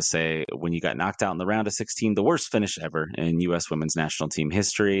failure to say when you got knocked out in the round of 16, the worst finish ever in U.S. women's national team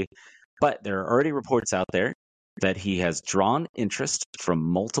history. But there are already reports out there that he has drawn interest from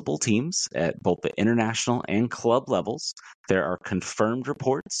multiple teams at both the international and club levels. There are confirmed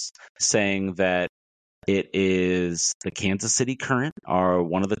reports saying that it is the Kansas City Current are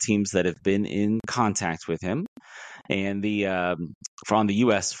one of the teams that have been in contact with him. And on the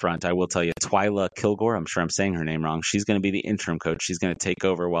U.S. front, I will tell you, Twyla Kilgore, I'm sure I'm saying her name wrong. She's going to be the interim coach. She's going to take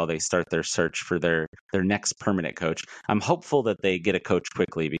over while they start their search for their next permanent coach. I'm hopeful that they get a coach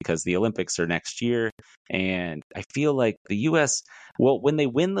quickly because the Olympics are next year. And I feel like the U.S., well, when they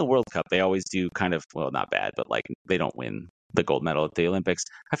win the World Cup, they always do kind of, well, not bad, but like they don't win the gold medal at the Olympics.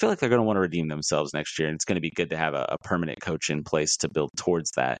 I feel like they're going to want to redeem themselves next year. And it's going to be good to have a permanent coach in place to build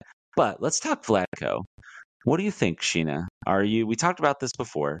towards that. But let's talk Vlatko. What do you think, Sheena? We talked about this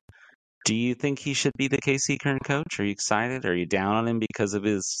before. Do you think he should be the KC Current coach? Are you excited? Are you down on him because of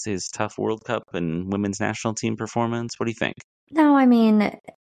his tough World Cup and women's national team performance? What do you think? No, I mean,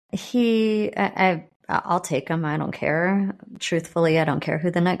 I'll take him. I don't care. Truthfully, I don't care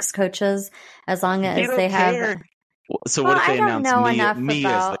who the next coach is, as long You as don't they have. care. So Well, what if I they don't announce know me enough as the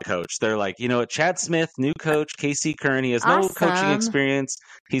about. coach? They're like, you know what, Chad Smith, new coach, Casey Curran. He has no coaching Awesome. experience.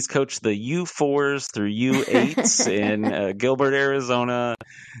 He's coached the U4s through U8s in Gilbert, Arizona,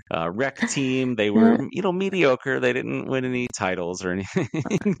 rec team. They were, mediocre. They didn't win any titles or anything.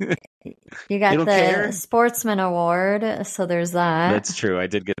 You You got don't the care? Sportsman Award, so there's that. That's true. I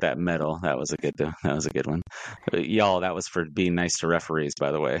did get that medal. That was a good one. Y'all, that was for being nice to referees,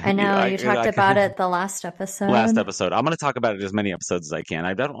 by the way. I know you talked about it the last Last episode. episode. I'm going to talk about it as many episodes as I can.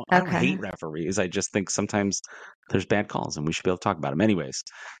 I don't Okay. hate referees. I just think sometimes there's bad calls and we should be able to talk about them. Anyways,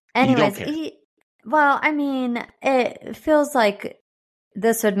 you don't Anyways, care. well, I mean, it feels like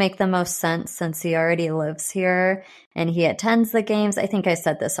this would make the most sense since he already lives here and he attends the games. I think I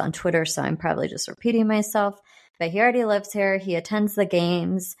said this on Twitter, so I'm probably just repeating myself, but he already lives here. He attends the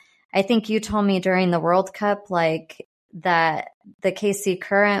games. I think you told me during the World Cup, like, that the KC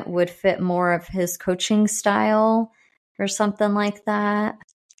Current would fit more of his coaching style or something like that.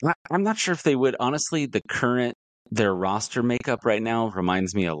 I'm not sure if they would. Honestly, their roster makeup right now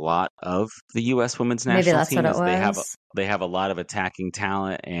reminds me a lot of the U.S. women's Maybe national that's what team, it as was. they have a lot of attacking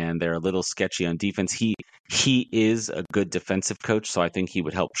talent and they're a little sketchy on defense. He is a good defensive coach, so I think he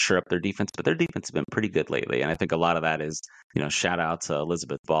would help shore up their defense. But their defense has been pretty good lately, and I think a lot of that is, shout out to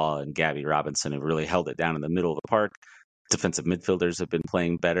Elizabeth Ball and Gabby Robinson, who really held it down in the middle of the park. Defensive midfielders have been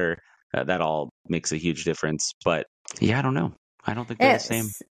playing better. That all makes a huge difference. But yeah, I don't know. I don't think they're the same.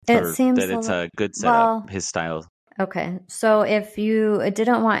 It Or that seems it's a good setup, well. his style. Okay. So if you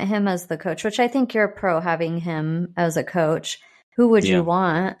didn't want him as the coach, which I think you're pro having him as a coach, who would you Yeah.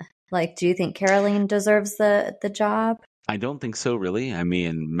 want? Like, do you think Caroline deserves the job? I don't think so, really. I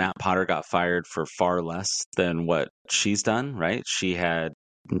mean, Matt Potter got fired for far less than what she's done, right? She had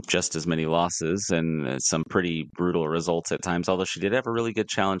just as many losses and some pretty brutal results at times, although she did have a really good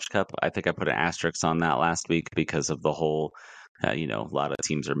Challenge Cup. I think I put an asterisk on that last week because of the whole, a lot of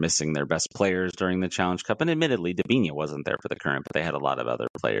teams are missing their best players during the Challenge Cup. And admittedly, Dabinia wasn't there for the Current, but they had a lot of other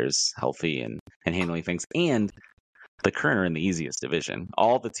players healthy and handling things. And the Current are in the easiest division.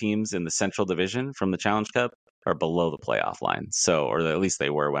 All the teams in the Central Division from the Challenge Cup are below the playoff line. So, or at least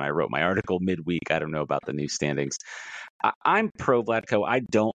they were when I wrote my article midweek. I don't know about the new standings. I'm pro Vlatko.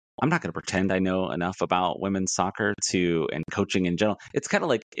 I'm not going to pretend I know enough about women's soccer and coaching in general. It's kind of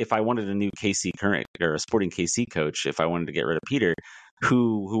like if I wanted a new KC Current or a Sporting KC coach, if I wanted to get rid of Peter,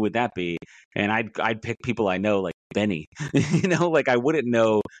 who would that be? And I'd pick people I know, like Benny. Like I wouldn't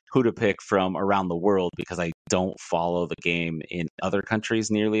know who to pick from around the world because I don't follow the game in other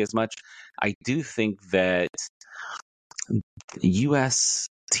countries nearly as much. I do think that U.S.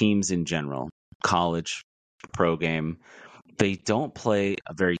 teams in general, college, pro game, they don't play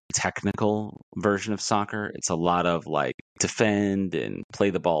a very technical version of soccer. It's a lot of like defend and play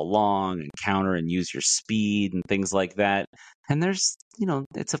the ball long and counter and use your speed and things like that. And there's,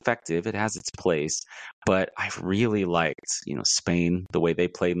 it's effective. It has its place. But I've really liked, Spain, the way they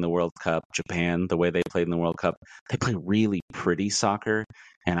played in the World Cup, Japan, the way they played in the World Cup. They play really pretty soccer.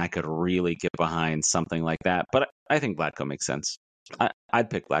 And I could really get behind something like that. But I think Vlatko makes sense. I'd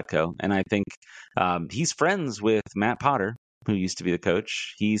pick Vlatko. And I think he's friends with Matt Potter, who used to be the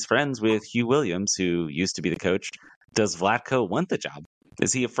coach. He's friends with Hugh Williams, who used to be the coach. Does Vlatko want the job?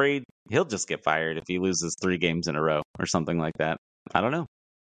 Is he afraid he'll just get fired if he loses 3 games in a row or something like that? I don't know.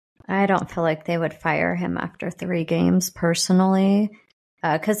 I don't feel like they would fire him after 3 games personally.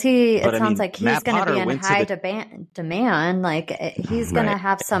 Because it sounds like he's going to be in high demand. Like he's going to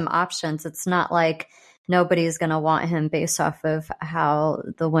have some options. It's not like nobody's going to want him based off of how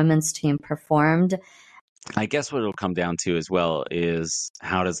the women's team performed. I guess what it'll come down to as well is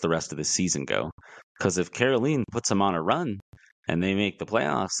how does the rest of the season go? Because if Caroline puts them on a run and they make the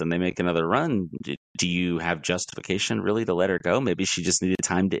playoffs and they make another run, do you have justification really to let her go? Maybe she just needed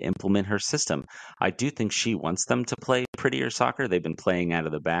time to implement her system. I do think she wants them to play prettier soccer. They've been playing out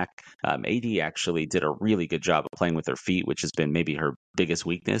of the back. AD actually did a really good job of playing with her feet, which has been maybe her biggest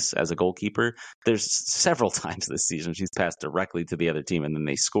weakness as a goalkeeper. There's several times this season she's passed directly to the other team and then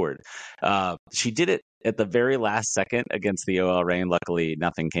they scored. She did it at the very last second against the OL Reign. Luckily,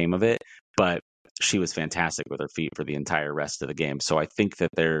 nothing came of it, but she was fantastic with her feet for the entire rest of the game. So I think that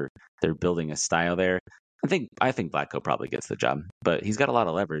they're building a style there. I think Vlatko probably gets the job, but he's got a lot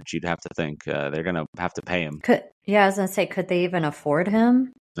of leverage. You'd have to think they're going to have to pay him. I was going to say, could they even afford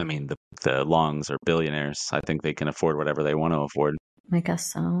him? I mean, the Longs are billionaires. I think they can afford whatever they want to afford. I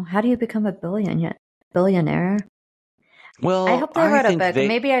guess so. How do you become a billionaire? Well, I hope they wrote a book.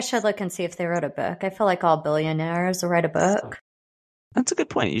 Maybe I should look and see if they wrote a book. I feel like all billionaires write a book. That's a good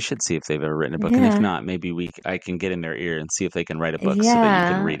point. You should see if they've ever written a book. And if not, maybe I can get in their ear and see if they can write a book so that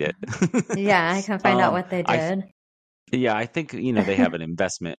you can read it. Yeah, I can find out what they did. Yeah, I think, they have an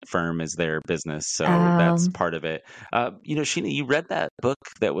investment firm as their business, so that's Um, part of it. Sheena, you read that book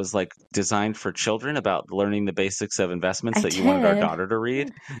that was like designed for children about learning the basics of investments I that you wanted our did. daughter to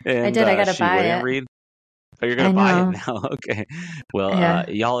read, I and did. I gotta she buy wouldn't it. read. Oh, you're gonna I buy it know. now? Okay. Well, Yeah.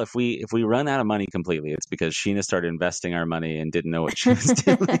 y'all, if we run out of money completely, it's because Sheena started investing our money and didn't know what she was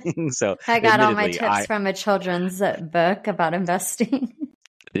doing. So, I got all my admittedly, tips from a children's book about investing.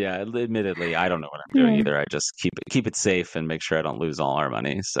 I don't know what I'm doing Yeah. either. I just keep it safe and make sure I don't lose all our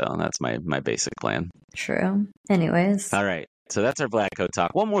money. So that's my basic plan. True. Anyways. All right. So that's our Vlatko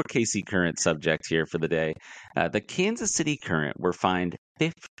talk. One more KC Current subject here for the day. The Kansas City Current were fined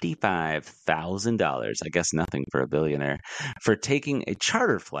 $55,000, I guess nothing for a billionaire, for taking a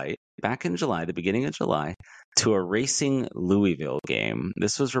charter flight back in July, the beginning of July, to a Racing Louisville game.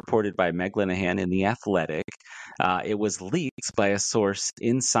 This was reported by Meg Linehan in The Athletic. It was leaked by a source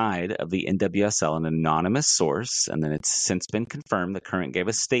inside of the NWSL, an anonymous source, and then it's since been confirmed. The Current gave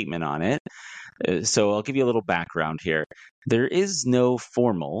a statement on it. So I'll give you a little background here. There is no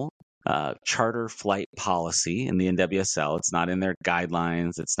formal charter flight policy in the NWSL. It's not in their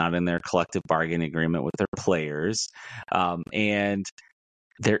guidelines. It's not in their collective bargaining agreement with their players. And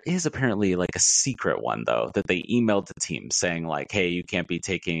there is apparently like a secret one, though, that they emailed the team saying, like, hey, you can't be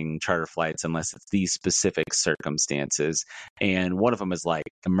taking charter flights unless it's these specific circumstances. And one of them is like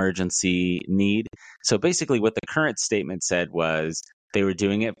emergency need. So basically, what the Current statement said was they were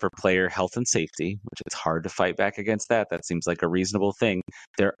doing it for player health and safety, which it's hard to fight back against that. That seems like a reasonable thing.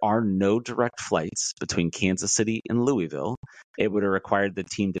 There are no direct flights between Kansas City and Louisville. It would have required the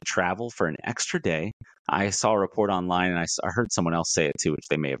team to travel for an extra day. I saw a report online, and I heard someone else say it too, which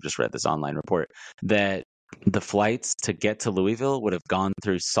they may have just read this online report, that the flights to get to Louisville would have gone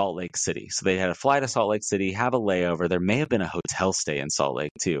through Salt Lake City. So they had to fly to Salt Lake City, have a layover. There may have been a hotel stay in Salt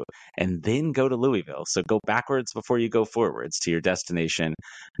Lake too, and then go to Louisville. So go backwards before you go forwards to your destination.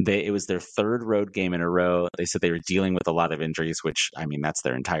 It was their third road game in a row. They said they were dealing with a lot of injuries, which, I mean, that's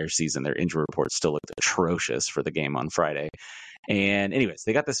their entire season. Their injury report still looked atrocious for the game on Friday. And anyways,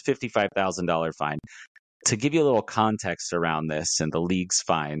 they got this $55,000 fine. To give you a little context around this and the league's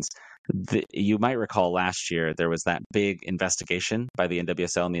fines, you might recall last year there was that big investigation by the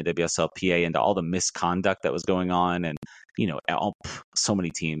NWSL and the NWSLPA into all the misconduct that was going on, and so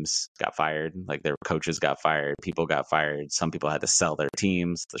many teams got fired. Like their coaches got fired, people got fired. Some people had to sell their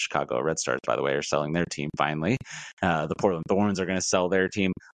teams. The Chicago Red Stars, by the way, are selling their team finally. The Portland Thorns are going to sell their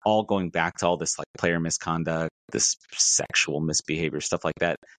team. All going back to all this like player misconduct, this sexual misbehavior, stuff like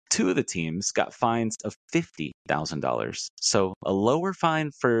that. Two of the teams got fines of $50,000. So a lower fine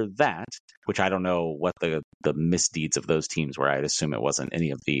for that, which I don't know what the misdeeds of those teams were. I'd assume it wasn't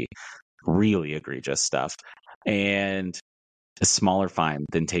any of the really egregious stuff. And a smaller fine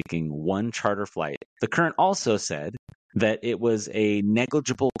than taking one charter flight. The Current also said that it was a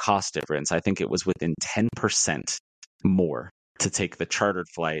negligible cost difference. I think it was within 10% more to take the chartered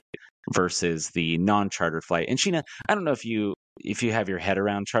flight versus the non-chartered flight. And Sheena, I don't know if you have your head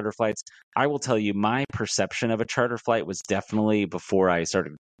around charter flights. I will tell you my perception of a charter flight was definitely, before I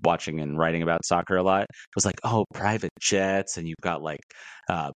started watching and writing about soccer a lot, was like, oh, private jets, and you've got like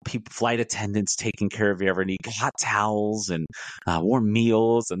flight attendants taking care of you every need, hot towels and warm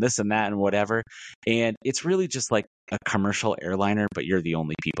meals and this and that and whatever. And it's really just like a commercial airliner, but you're the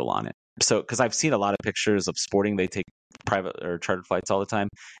only people on it. So, because I've seen a lot of pictures of Sporting, they take private or chartered flights all the time,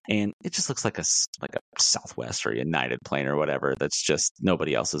 and it just looks like a Southwest or United plane or whatever. That's just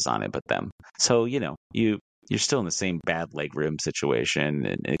nobody else is on it but them. So you're still in the same bad legroom situation,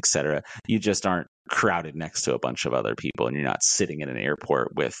 and et cetera. You just aren't crowded next to a bunch of other people, and you're not sitting in an airport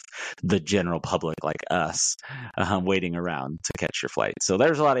with the general public like us waiting around to catch your flight. So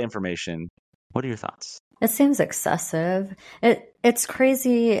there's a lot of information. What are your thoughts? It seems excessive. It's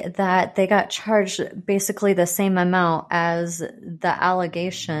crazy that they got charged basically the same amount as the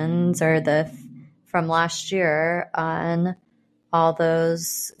allegations or from last year on all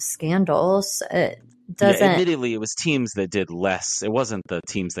those scandals. It Yeah, doesn't. admittedly, it was teams that did less. It wasn't the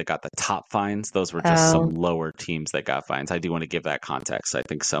teams that got the top fines. Those were just some Oh, lower teams that got fines. I do want to give that context. I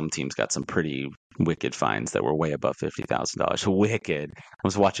think some teams got some pretty wicked fines that were way above $50,000. Wicked. I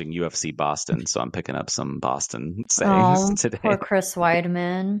was watching UFC Boston, so I'm picking up some Boston sayings oh, today. poor Chris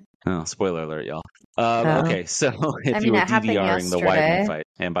Weidman. Oh, spoiler alert, y'all. Oh, Okay, so I if you mean, were it happened DVRing the Weidman yesterday. fight,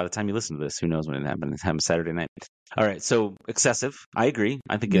 and by the time you listen to this, who knows when it happened? It happened Saturday night. All right, so excessive. I agree.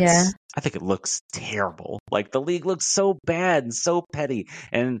 Yeah. I think it looks terrible. Like the league looks so bad and so petty.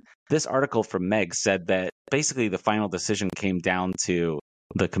 And this article from Meg said that basically the final decision came down to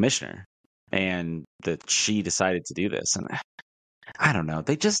the commissioner, and that she decided to do this. And I don't know.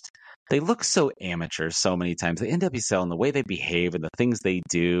 they look so amateur so many times. The NWSL and the way they behave and the things they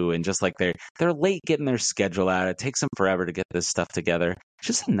do, and just like they're late getting their schedule out. It takes them forever to get this stuff together. It's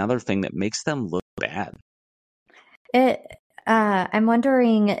just another thing that makes them look bad. I'm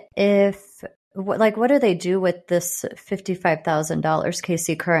wondering if, what do they do with this $55,000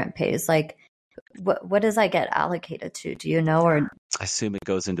 KC Current pays? Like, what does that get allocated to? Do you know? Or I assume it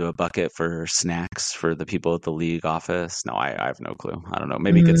goes into a bucket for snacks for the people at the league office. No, I have no clue. I don't know.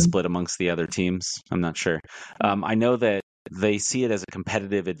 Maybe it gets split amongst the other teams. I'm not sure. I know that they see it as a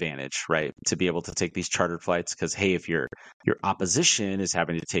competitive advantage, right? To be able to take these chartered flights, because hey, if your opposition is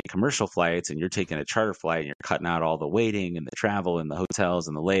having to take commercial flights and you're taking a charter flight and you're cutting out all the waiting and the travel and the hotels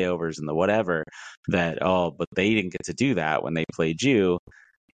and the layovers and the whatever, but they didn't get to do that when they played you.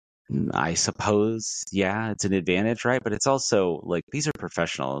 I suppose, yeah, it's an advantage, right? But it's also like these are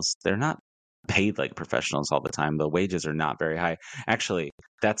professionals. They're not paid like professionals all the time. The wages are not very high. Actually,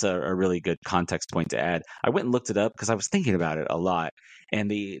 that's a really good context point to add. I went and looked it up because I was thinking about it a lot.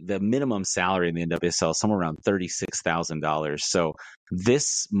 And the minimum salary in the NWSL is somewhere around $36,000. So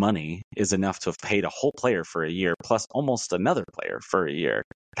this money is enough to have paid a whole player for a year plus almost another player for a year.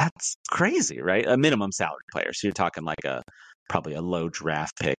 That's crazy, right? A minimum salary player. So you're talking like probably a low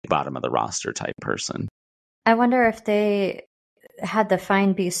draft pick, bottom of the roster type person. I wonder if they had the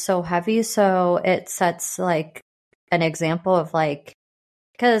fine be so heavy so it sets like an example of like,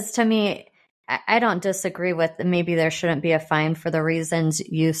 because to me, I don't disagree with maybe there shouldn't be a fine for the reasons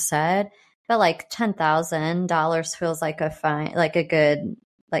you said, but like $10,000 feels like a fine, like a good,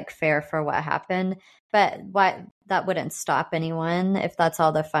 like fair for what happened. But why that wouldn't stop anyone if that's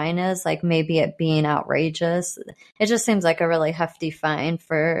all the fine is, like maybe it being outrageous. It just seems like a really hefty fine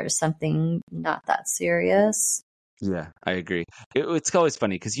for something not that serious. Yeah, I agree. It's always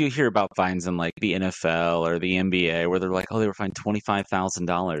funny because you hear about fines in like the NFL or the NBA where they're like, oh, they were fined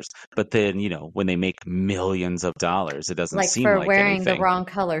 $25,000. But then, when they make millions of dollars, it doesn't Like seem for like wearing the anything. wrong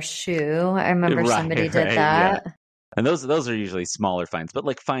color shoe. I remember Right, somebody did right, yeah. that. And those are usually smaller fines, but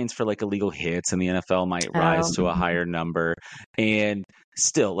like fines for like illegal hits in the NFL might rise to a higher number. And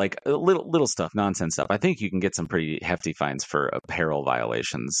still, like little stuff, nonsense stuff. I think you can get some pretty hefty fines for apparel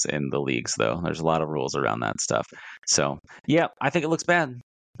violations in the leagues, though. There's a lot of rules around that stuff. So yeah, I think it looks bad.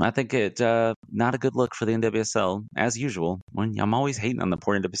 I think it not a good look for the NWSL as usual. When I'm always hating on the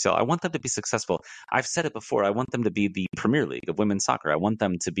poor NWSL, I want them to be successful. I've said it before. I want them to be the Premier League of women's soccer. I want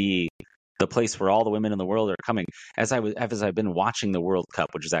them to be the place where all the women in the world are coming. As I've been watching the World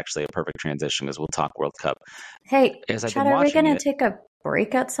Cup, which is actually a perfect transition because we'll talk World Cup. Hey, as I've Chad, been are we watching going it, to take a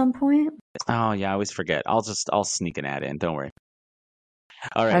break at some point? oh yeah, I always forget. I'll sneak an ad in. Don't worry.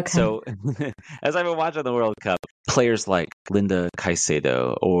 All right. Okay. So as I've been watching the World Cup, players like Linda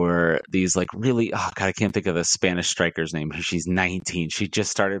Caicedo or these like really, oh God, I can't think of the Spanish striker's name. She's 19. She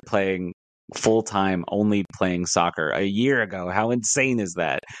just started playing full time, only playing soccer a year ago. How insane is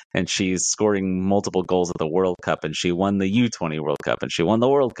that? And she's scoring multiple goals at the World Cup, and she won the U20 World Cup, and she won the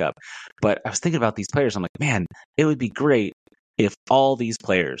World Cup. But I was thinking about these players. I'm like, man, it would be great if all these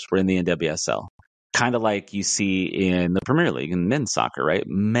players were in the NWSL. Kind of like you see in the Premier League in men's soccer, right?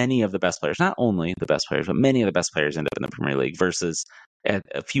 Many of the best players, not only the best players, but many of the best players end up in the Premier League versus at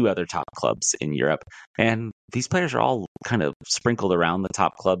a few other top clubs in Europe. And these players are all kind of sprinkled around the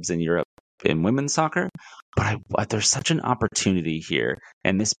top clubs in Europe in women's soccer. But there's such an opportunity here,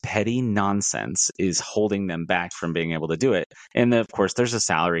 and this petty nonsense is holding them back from being able to do it. And then, of course, there's a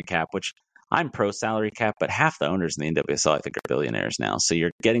salary cap, which I'm pro salary cap, but half the owners in the NWSL, I think, are billionaires now. So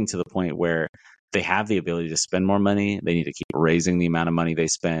you're getting to the point where they have the ability to spend more money. They need to keep raising the amount of money they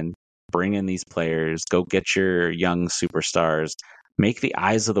spend, bring in these players, go get your young superstars, make the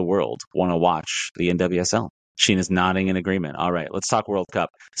eyes of the world want to watch the NWSL. Sheena's nodding in agreement. All right, let's talk World Cup.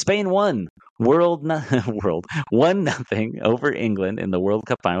 Spain won 1-0 over England in the World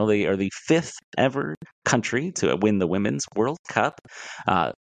Cup final. They are the fifth ever country to win the Women's World Cup.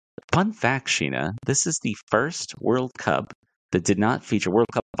 Fun fact, Sheena, this is the first World Cup that did not feature World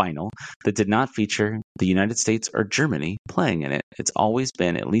Cup final that did not feature the United States or Germany playing in it. It's always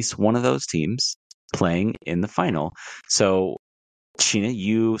been at least one of those teams playing in the final. So, Sheena,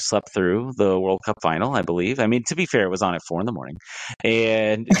 you slept through the World Cup final, I believe. I mean, to be fair, it was on at 4 a.m.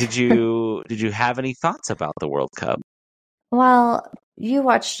 And did you have any thoughts about the World Cup? Well, you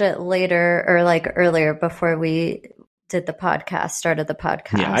watched it later or like earlier before we did the podcast, started the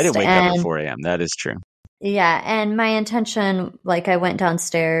podcast. Yeah, I didn't wake up at 4 a.m. That is true. Yeah, and my intention, like I went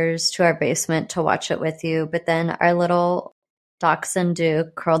downstairs to our basement to watch it with you, but then our little dachshund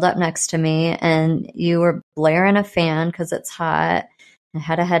Duke curled up next to me and you were blaring a fan because it's hot. I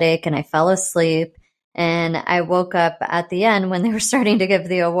had a headache and I fell asleep. And I woke up at the end when they were starting to give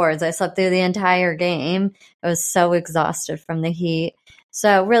the awards. I slept through the entire game. I was so exhausted from the heat.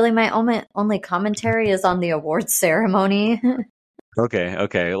 So really my only commentary is on the awards ceremony.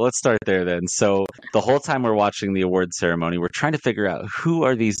 Okay. Let's start there then. So the whole time we're watching the award ceremony, we're trying to figure out who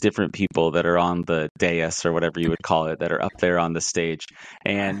are these different people that are on the dais or whatever you would call it, that are up there on the stage.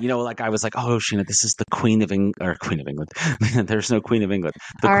 And like I was like, oh, Sheena, this is the Queen of England, or Queen of England. There's no Queen of England.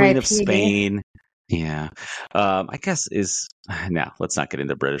 The Queen of R.I.P. Spain. Yeah. I guess now let's not get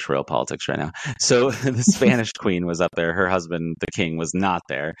into British royal politics right now. So the Spanish queen was up there. Her husband, the king, was not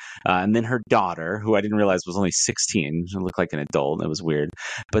there. And then her daughter, who I didn't realize was only 16, she looked like an adult. It was weird.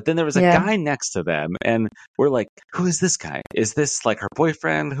 But then there was a guy next to them. And we're like, who is this guy? Is this like her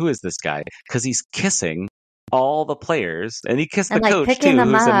boyfriend? Who is this guy? Because he's kissing all the players, and he kissed and the coach picking too.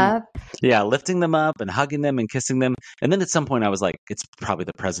 Them up. Lifting them up and hugging them and kissing them. And then at some point I was like, it's probably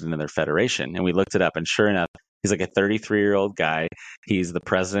the president of their federation. And we looked it up, and sure enough, he's like a 33-year-old guy. He's the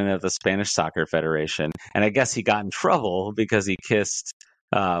president of the Spanish Soccer Federation. And I guess he got in trouble because he kissed,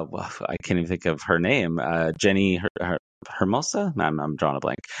 I can't even think of her name, Jenny Hermosa? No, I'm drawing a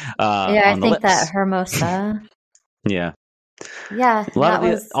blank. I think that Hermosa. Yeah. Yeah,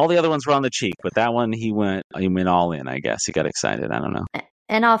 all the other ones were on the cheek, but that one he went all in. I guess he got excited. I don't know.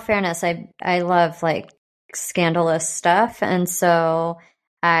 In all fairness, I love scandalous stuff, and so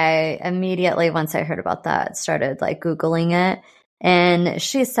I immediately, once I heard about that, started Googling it. And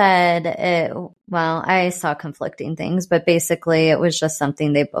she said, I saw conflicting things, but basically it was just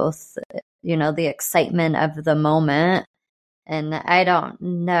something they both, the excitement of the moment. And I don't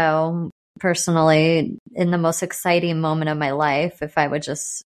know personally, in the most exciting moment of my life, if I would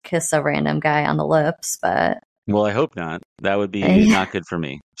just kiss a random guy on the lips, but. Well, I hope not. That would be not good for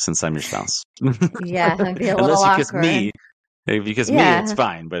me, since I'm your spouse. Yeah, it'd be a little awkward. Kiss me. If you kiss me, it's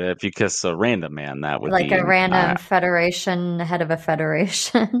fine. But if you kiss a random man, that would be a random federation, head of a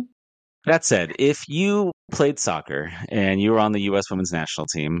federation. That said, if you played soccer and you were on the U.S. women's national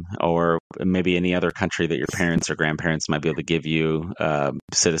team, or maybe any other country that your parents or grandparents might be able to give you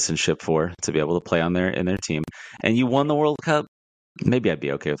citizenship for to be able to play in their team, and you won the World Cup, maybe I'd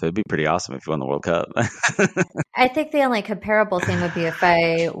be okay with it. It'd be pretty awesome if you won the World Cup. I think the only comparable thing would be if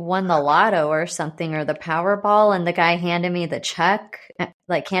I won the lotto or something, or the Powerball, and the guy handed me the check,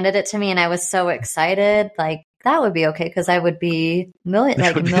 handed it to me, and I was so excited, that would be okay, because I would be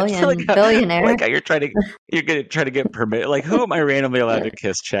billionaire. You're gonna try to get permit. Who am I randomly allowed to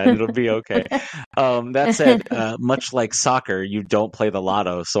kiss, Chad? It'll be okay. That said, much like soccer, you don't play the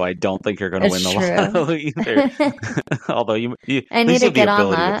lotto, so I don't think you're going to win the lotto either. Although you I need to get on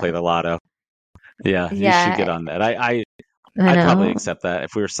that. To play the lotto. Yeah, you should get on that. I'd probably accept that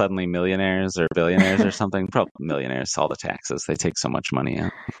if we were suddenly millionaires or billionaires or something. Probably millionaires, all the taxes, they take so much money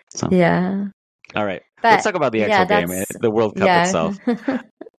out. So. Yeah. All right, let's talk about the actual game, the World Cup itself.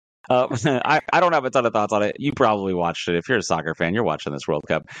 I don't have a ton of thoughts on it. You probably watched it. If you're a soccer fan, you're watching this World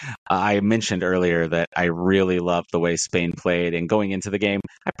Cup. I mentioned earlier that I really loved the way Spain played, and going into the game,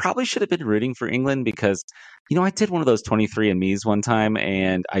 I probably should have been rooting for England because, I did one of those 23andMe's one time,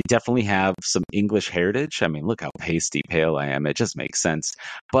 and I definitely have some English heritage. I mean, look how pasty pale I am. It just makes sense.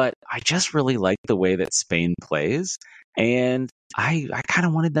 But I just really like the way that Spain plays. And I kind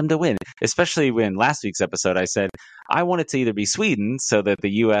of wanted them to win, especially when last week's episode I said I wanted to either be Sweden so that the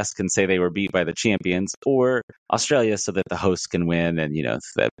U.S. can say they were beat by the champions, or Australia so that the hosts can win, and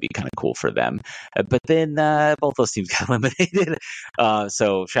that'd be kind of cool for them. But then both those teams got eliminated.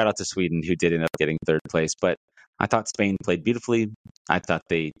 So shout out to Sweden, who did end up getting third place. But I thought Spain played beautifully. I thought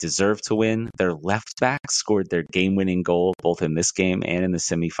they deserved to win. Their left back scored their game-winning goal both in this game and in the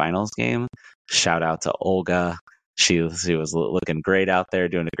semifinals game. Shout out to Olga. She was looking great out there,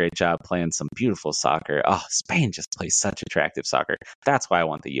 doing a great job, playing some beautiful soccer. Oh, Spain just plays such attractive soccer. That's why I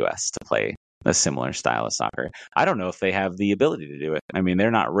want the U.S. to play a similar style of soccer. I don't know if they have the ability to do it. I mean,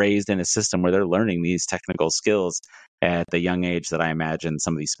 they're not raised in a system where they're learning these technical skills at the young age that I imagine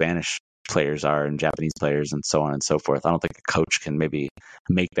some of these Spanish players are, and Japanese players, and so on and so forth. I don't think a coach can maybe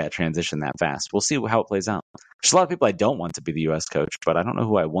make that transition that fast. We'll see how it plays out. There's a lot of people I don't want to be the U.S. coach, but I don't know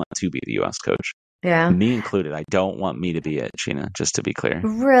who I want to be the U.S. coach. Yeah. Me included. I don't want me to be it, Sheena, just to be clear.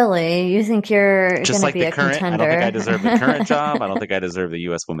 Really? You think you're going to be a contender? I don't think I deserve the current job. I don't think I deserve the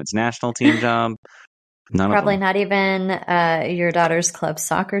U.S. women's national team job. Probably not even your daughter's club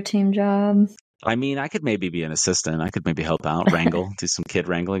soccer team job. I mean, I could maybe be an assistant. I could maybe help out, wrangle, do some kid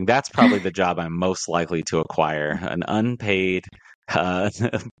wrangling. That's probably the job I'm most likely to acquire, an unpaid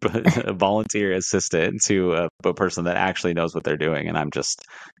volunteer assistant to a person that actually knows what they're doing. And I'm just,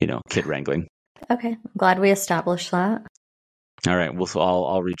 kid wrangling. Okay. I'm glad we established that. All right. Well, so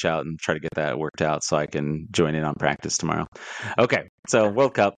I'll reach out and try to get that worked out so I can join in on practice tomorrow. Okay. So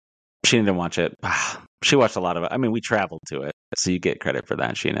World Cup. Sheena didn't watch it. She watched a lot of it. I mean, we traveled to it, so you get credit for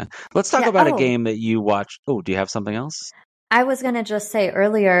that, Sheena. Let's talk about a game that you watched. Oh, do you have something else? I was going to just say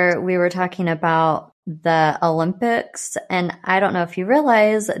earlier we were talking about the Olympics, and I don't know if you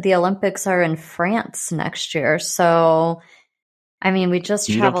realize the Olympics are in France next year. So, I mean, we just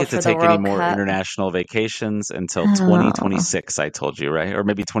You don't traveled get to for the take any World more Cup. international vacations until Oh. 2026, I told you, right? Or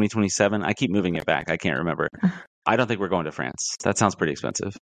maybe 2027. I keep moving it back. I can't remember. I don't think we're going to France. That sounds pretty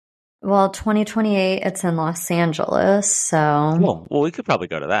expensive. Well, 2028, it's in Los Angeles. So, Well, we could probably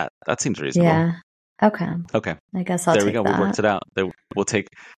go to that. That seems reasonable. yeah. Okay. Okay. I guess I'll There we take go. We worked that. it out. We'll take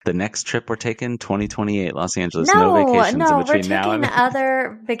the next trip we're taking 2028 Los Angeles. No, No vacations in no, we're between now taking and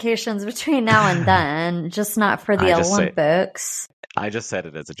other vacations between now and then, just not for the Olympics. I just said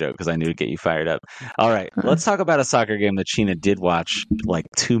it as a joke because I knew it'd get you fired up. All right, Uh, let's talk about a soccer game that Sheena did watch like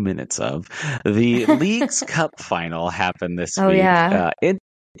 2 minutes of. The Leagues Cup final happened this Oh, week. yeah.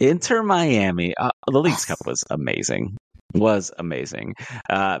 Inter Miami. The Leagues Cup was amazing.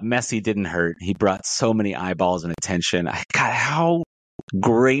 Messi didn't hurt. He brought so many eyeballs and attention. God, how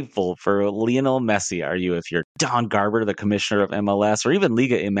grateful for Lionel Messi are you if you're Don Garber, the commissioner of MLS, or even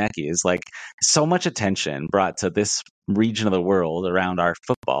Liga MX? Is like so much attention brought to this region of the world around our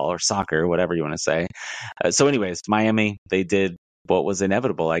football or soccer, whatever you want to say. So anyways, Miami, they did what was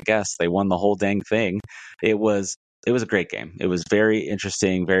inevitable, I guess. They won the whole dang thing. It was a great game. It was very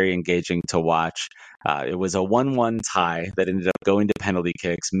interesting, very engaging to watch. It was a 1-1 tie that ended up going to penalty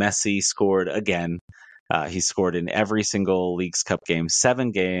kicks. Messi scored again. He scored in every single Leagues Cup game,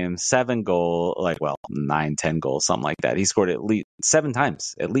 7 games, 7 goal, 9, 10 goals, something like that. He scored at least 7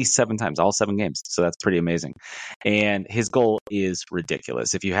 times, all 7 games. So that's pretty amazing. And his goal is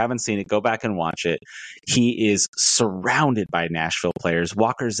ridiculous. If you haven't seen it, go back and watch it. He is surrounded by Nashville players.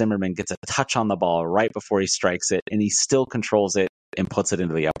 Walker Zimmerman gets a touch on the ball right before he strikes it, and he still controls it and puts it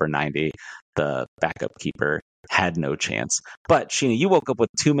into the upper 90. The backup keeper had no chance. But Sheena, you woke up with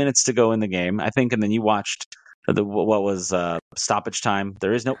 2 minutes to go in the game, I think, and then you watched what was stoppage time.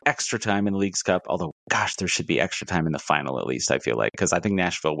 There is no extra time in the Leagues Cup, although, gosh, there should be extra time in the final at least, I feel like, because I think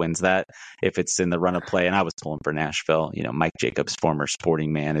Nashville wins that if it's in the run of play, and I was pulling for Nashville. Mike Jacobs, former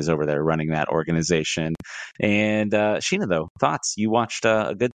Sporting Man, is over there running that organization. And Sheena, though, thoughts? You watched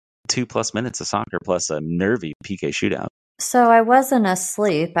a good 2+ minutes of soccer plus a nervy PK shootout. So I wasn't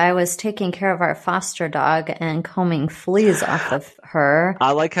asleep. I was taking care of our foster dog and combing fleas off of her.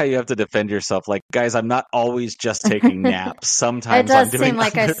 I like how you have to defend yourself. Like, guys, I'm not always just taking naps. Sometimes It I'm does doing seem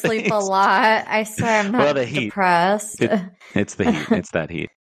like I other sleep things. a lot. I swear I'm Well, not the heat. depressed. It's the heat. It's that heat.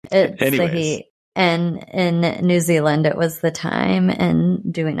 It's the Anyways. heat. And in New Zealand, it was the time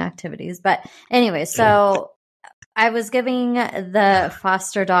and doing activities. But anyway, so I was giving the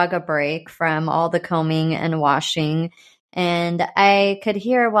foster dog a break from all the combing and washing. And I could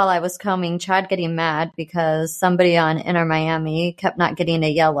hear while I was combing Chad getting mad because somebody on Inter Miami kept not getting a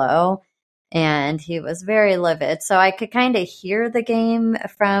yellow. And he was very livid. So I could kind of hear the game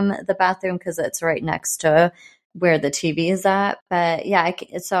from the bathroom because it's right next to where the TV is at. But yeah,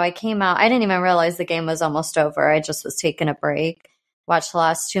 so I came out. I didn't even realize the game was almost over. I just was taking a break, watched the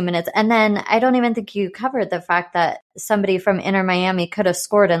last 2 minutes. And then I don't even think you covered the fact that somebody from Inter Miami could have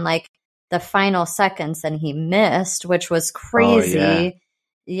scored in like the final seconds and he missed, which was crazy. Oh,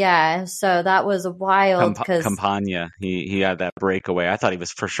 yeah. So that was wild because Campagna, he had that breakaway. I thought he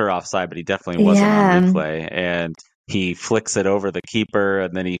was for sure offside, but he definitely wasn't on replay. And he flicks it over the keeper,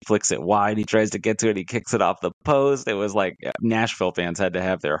 and then he flicks it wide. He tries to get to it. He kicks it off the post. It was like Nashville fans had to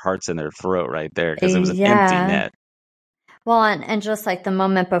have their hearts in their throat right there because it was an empty net. Well, and just like the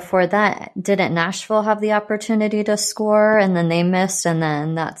moment before that, didn't Nashville have the opportunity to score and then they missed, and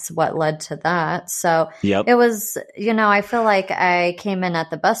then that's what led to that. So It was, I feel like I came in at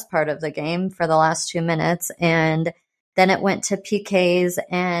the best part of the game for the last 2 minutes, and then it went to PKs,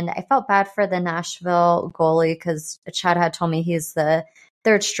 and I felt bad for the Nashville goalie because Chad had told me he's the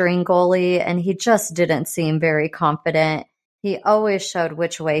third string goalie, and he just didn't seem very confident. He always showed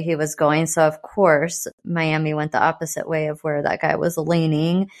which way he was going. So, of course, Miami went the opposite way of where that guy was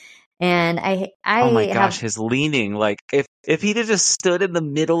leaning. And oh my gosh, his leaning, like if he'd have just stood in the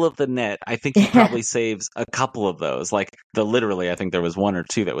middle of the net, I think he probably saves a couple of those. Like literally, I think there was 1 or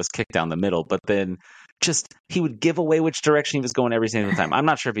 2 that was kicked down the middle, but then he would give away which direction he was going every single time. I'm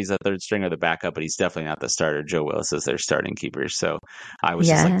not sure if he's a third string or the backup, but he's definitely not the starter. Joe Willis is their starting keeper. So I was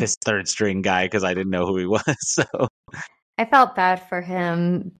just like this third string guy because I didn't know who he was. So I felt bad for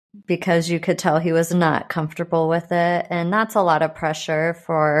him because you could tell he was not comfortable with it. And that's a lot of pressure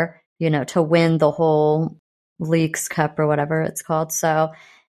for, to win the whole Leagues Cup or whatever it's called. So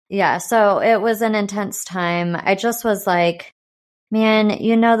yeah, so it was an intense time. I just was like, man,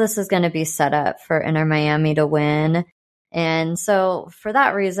 this is going to be set up for Inter Miami to win. And so for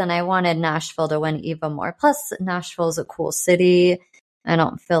that reason, I wanted Nashville to win even more. Plus, Nashville is a cool city. I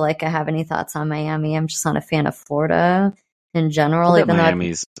don't feel like I have any thoughts on Miami. I'm just not a fan of Florida in general. Even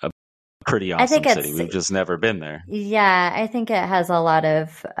Miami's a pretty awesome city. We've just never been there. Yeah, I think it has a lot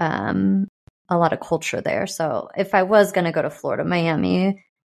of culture there. So if I was going to go to Florida, Miami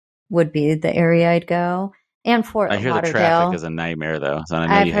would be the area I'd go. And Fort Lauderdale. I hear the traffic is a nightmare, though. So I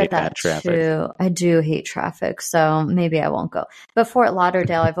know you hate that traffic. Too. I do hate traffic, so maybe I won't go. But Fort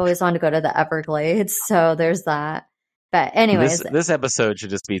Lauderdale, I've always wanted to go to the Everglades, so there's that. But anyways, this episode should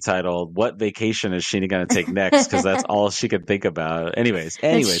just be titled "What Vacation Is Sheena Going to Take Next?" Because that's all she could think about. Anyways,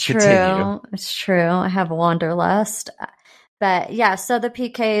 it's true. Continue. It's true. I have wanderlust. But yeah, so the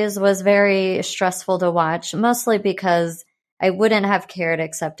PKs was very stressful to watch, mostly because I wouldn't have cared,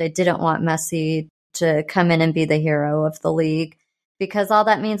 except I didn't want Messi to come in and be the hero of the league, because all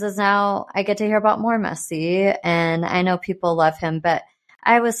that means is now I get to hear about more Messi, and I know people love him. But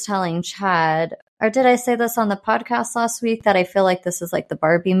I was telling Chad, or did I say this on the podcast last week, that I feel like this is like the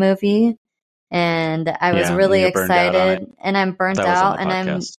Barbie movie, and I was really excited, and I'm burnt out, and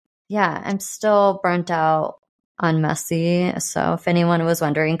I'm still burnt out on Messi. So if anyone was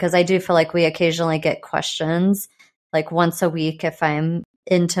wondering, because I do feel like we occasionally get questions like once a week if I'm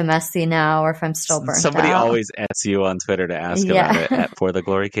into Messi now or if I'm still burnt Somebody out. always asks you on Twitter to ask about it at For the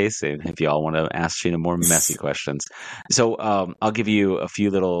Glory Casey if you all want to ask Sheena more Messi questions. So I'll give you a few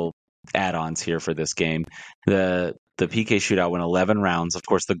little add-ons here for this game. The PK shootout went 11 rounds. Of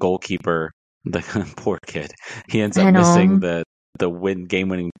course, the goalkeeper, the poor kid, he ends up missing the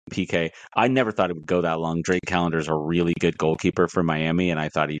game-winning PK. I never thought it would go that long. Drake Callender's a really good goalkeeper for Miami, and I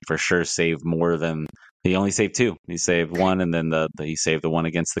thought he'd for sure save more than he only saved two. He saved one, and then he saved the one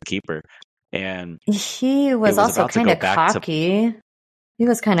against the keeper. And he was also kind of cocky. He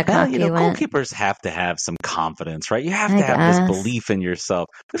was kind of cocky. Goalkeepers have to have some confidence, right? You have to have this belief in yourself.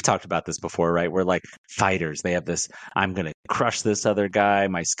 We've talked about this before, right? We're like fighters. They have this, I'm going to crush this other guy.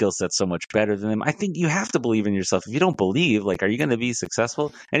 My skill set's so much better than him. I think you have to believe in yourself. If you don't believe, are you going to be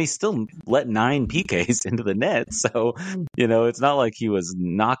successful? And he still let 9 PKs into the net. So, it's not like he was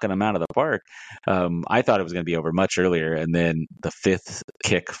knocking them out of the park. I thought it was going to be over much earlier. And then the 5th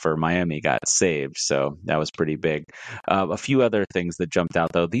kick for Miami got saved. So that was pretty big. A few other things that jumped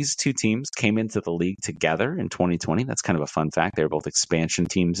out, though. These two teams came into the league together in 2020. That's kind of a fun fact. They were both expansion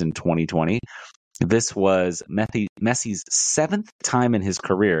teams in 2020. This was Messi's 7th time in his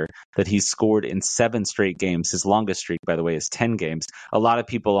career that he's scored in 7 straight games. His longest streak, by the way, is 10 games. A lot of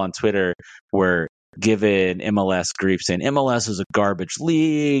people on Twitter were giving MLS grief, saying MLS is a garbage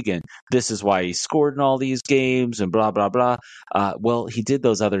league and this is why he scored in all these games and blah, blah, blah. Well, he did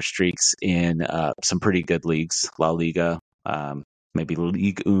those other streaks in some pretty good leagues. La Liga, maybe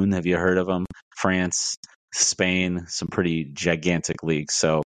Ligue 1, have you heard of them? France, Spain, some pretty gigantic leagues.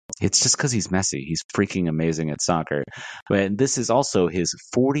 So it's just because he's Messi. He's freaking amazing at soccer. But this is also his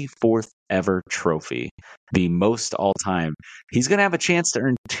 44th ever trophy, the most all time. He's going to have a chance to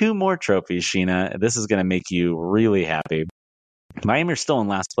earn 2 more trophies, Sheena. This is going to make you really happy. Miami are still in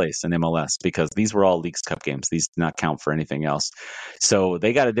last place in MLS because these were all Leagues Cup games. These do not count for anything else. So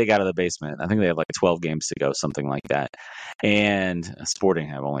they got to dig out of the basement. I think they have 12 games to go, something like that. And Sporting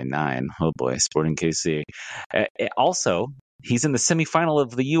have only 9. Oh boy, Sporting KC. Also, he's in the semifinal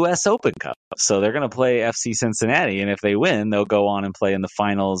of the U.S. Open Cup. So they're going to play FC Cincinnati. And if they win, they'll go on and play in the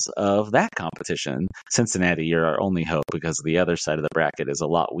finals of that competition. Cincinnati, you're our only hope because the other side of the bracket is a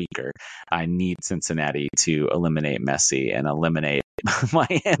lot weaker. I need Cincinnati to eliminate Messi and eliminate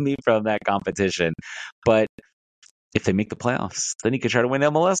Miami from that competition. But if they make the playoffs, then he could try to win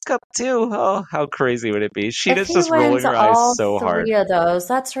MLS Cup too. Oh, how crazy would it be? Sheena's just rolling her eyes so hard. 3 of those,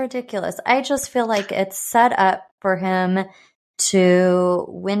 that's ridiculous. I just feel like it's set up for him to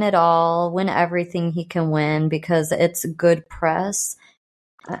win it all, win everything he can win because it's good press.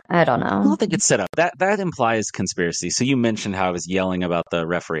 I don't know. I don't think it's set up. That implies conspiracy. So you mentioned how I was yelling about the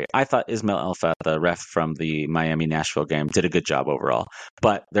referee. I thought Ismail Elfat, the ref from the Miami-Nashville game, did a good job overall.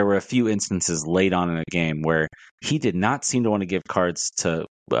 But there were a few instances late on in a game where he did not seem to want to give cards to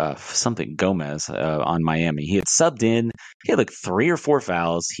Gomez on Miami. He had subbed in. He had 3 or 4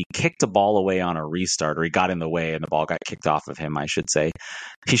 fouls. He kicked a ball away on a restart, or he got in the way and the ball got kicked off of him, I should say.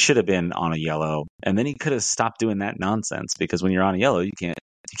 He should have been on a yellow. And then he could have stopped doing that nonsense because when you're on a yellow, you can't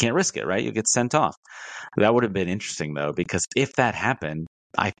risk it, right? You get sent off. That would have been interesting, though, because if that happened,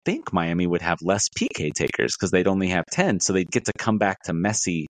 I think Miami would have less PK takers because they'd only have 10. So they'd get to come back to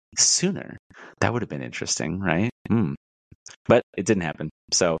Messi sooner. That would have been interesting, right? But it didn't happen.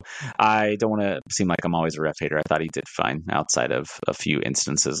 So I don't want to seem like I'm always a ref hater. I thought he did fine outside of a few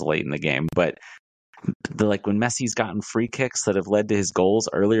instances late in the game. But like when Messi's gotten free kicks that have led to his goals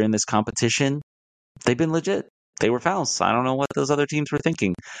earlier in this competition, they've been legit. They were fouls. I don't know what those other teams were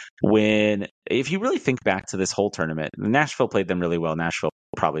thinking. If you really think back to this whole tournament, Nashville played them really well. Nashville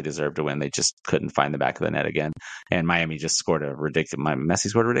probably deserved to win. They just couldn't find the back of the net again. And Miami just scored Messi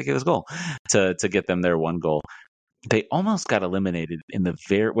scored a ridiculous goal to get them their one goal. They almost got eliminated in the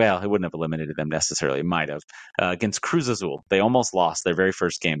it wouldn't have eliminated them necessarily. It might have. Against Cruz Azul. They almost lost their very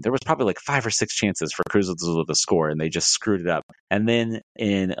first game. There was probably like 5 or 6 chances for Cruz Azul to score, and they just screwed it up. And then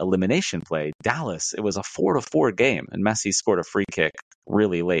in elimination play, Dallas, it was a 4-4 game, and Messi scored a free kick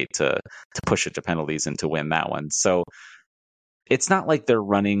really late to push it to penalties and to win that one. So it's not like they're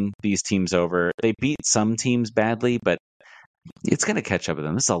running these teams over. They beat some teams badly, but it's going to catch up with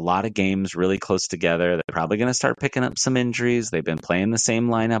them. This is a lot of games really close together. They're probably going to start picking up some injuries. They've been playing the same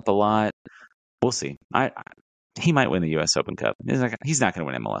lineup a lot. We'll see. He might win the U.S. Open Cup. He's not going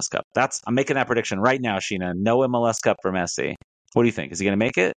to win MLS Cup. I'm making that prediction right now, Sheena. No MLS Cup for Messi. What do you think? Is he going to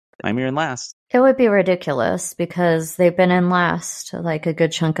make it? I'm here in last. It would be ridiculous because they've been in last like a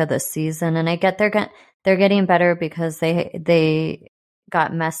good chunk of the season, and I get they're getting better because they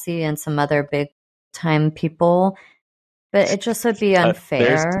got Messi and some other big time people. But it just would be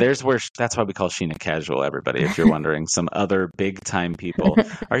unfair. That's why we call Sheena casual, everybody, if you're wondering. Some other big-time people.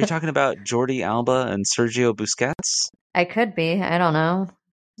 Are you talking about Jordi Alba and Sergio Busquets? I could be. I don't know.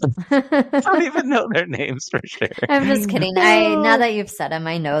 I don't even know their names for sure. I'm just kidding. Now that you've said them,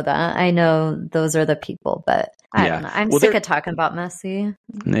 I know that. I know those are the people, but I don't know. I'm sick of talking about Messi.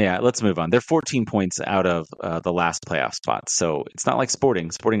 Yeah, let's move on. They're 14 points out of the last playoff spot. So it's not like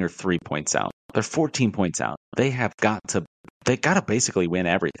Sporting. Sporting are 3 points out. They're 14 points out. They got to basically win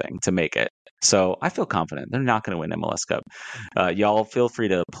everything to make it. So I feel confident they're not going to win MLS Cup. Y'all feel free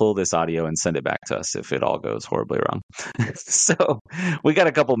to pull this audio and send it back to us if it all goes horribly wrong. So we got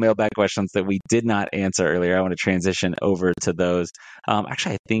a couple mailbag questions that we did not answer earlier. I want to transition over to those.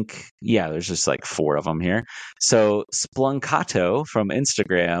 Actually, I think, there's just like 4 of them here. So Splunkato from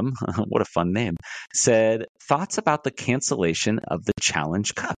Instagram, what a fun name, said, thoughts about the cancellation of the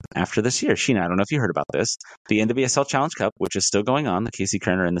Challenge Cup after this year. Sheena, I don't know if you heard about this. The NWSL Challenge Cup, which is still going on, the Casey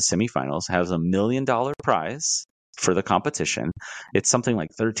Kerner in the semifinals, has $1 million prize for the competition. It's something like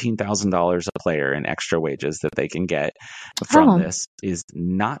 $13,000 a player in extra wages that they can get from this is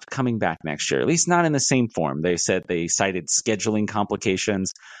not coming back next year, at least not in the same form. They cited scheduling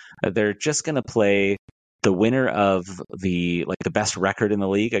complications. They're just going to play the winner of the best record in the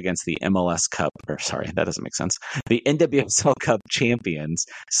league against the MLS Cup, that doesn't make sense. The NWSL Cup champions.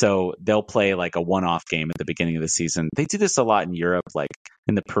 So they'll play like a one-off game at the beginning of the season. They do this a lot in Europe, like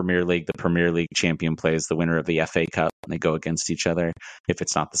in the Premier League champion plays the winner of the FA Cup, and they go against each other. If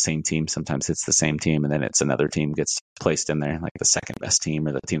it's not the same team, sometimes it's the same team, and then it's another team gets placed in there, like the second best team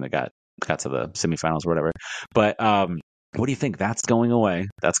or the team that got to the semifinals or whatever. But what do you think? That's going away.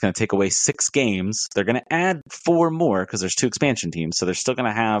 That's going to take away 6 games. They're going to add 4 more because there's 2 expansion teams. So they're still going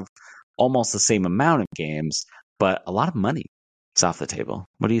to have almost the same amount of games, but a lot of money is off the table.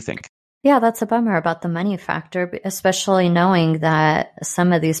 What do you think? Yeah, that's a bummer about the money factor, especially knowing that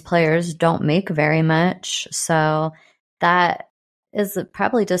some of these players don't make very much. So that is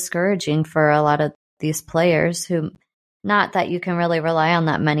probably discouraging for a lot of these players who, not that you can really rely on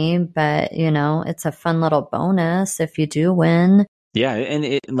that money, but, it's a fun little bonus if you do win. Yeah,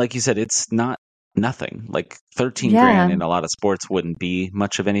 and like you said, it's not nothing. Like 13 grand in a lot of sports wouldn't be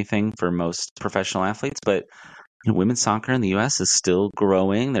much of anything for most professional athletes, but women's soccer in the U.S. is still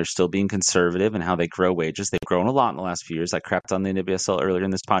growing. They're still being conservative in how they grow wages. They've grown a lot in the last few years. I crapped on the NWSL earlier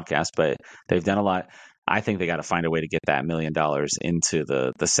in this podcast, but they've done a lot. I think they got to find a way to get that $1 million into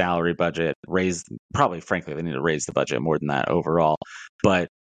the salary budget. Frankly, they need to raise the budget more than that overall. But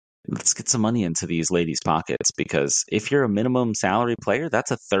let's get some money into these ladies' pockets, because if you're a minimum salary player, that's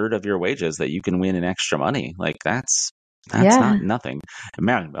a third of your wages that you can win in extra money. Like that's not nothing.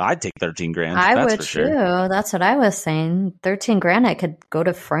 Man, I'd take 13 grand. I would too. That's what I was saying. 13 grand, I could go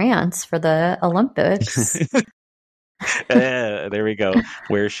to France for the Olympics. There we go.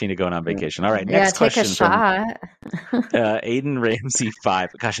 Where's Sheena going on vacation? All right, next question. Take a shot. Aiden Ramsey 5.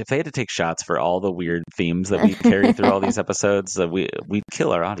 Gosh, if they had to take shots for all the weird themes that we carry through all these episodes, we'd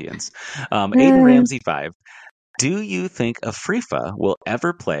kill our audience. Aiden Ramsey 5. Do you think Afrifa will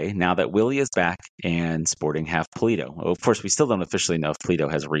ever play now that Willie is back and Sporting have Polito? Well, of course, we still don't officially know if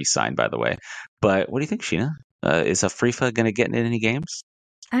Polito has re-signed, by the way. But what do you think, Sheena? Is Afrifa going to get in any games?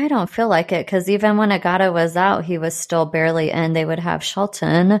 I don't feel like it because even when Agata was out, he was still barely in. They would have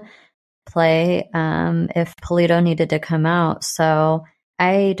Shelton play if Polito needed to come out. So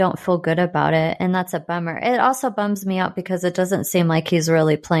I don't feel good about it, and that's a bummer. It also bums me out because it doesn't seem like he's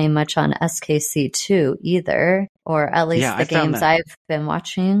really playing much on SKC2 either, or at least the games I've been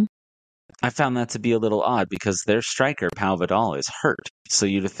watching. I found that to be a little odd because their striker, Pau Vidal, is hurt. So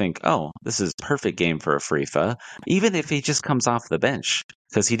you'd think, oh, this is perfect game for Afrifa, even if he just comes off the bench,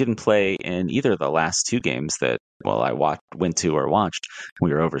 because he didn't play in either of the last two games that, well, I went to or watched.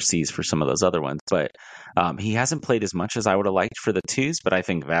 We were overseas for some of those other ones, but he hasn't played as much as I would have liked for the twos, but I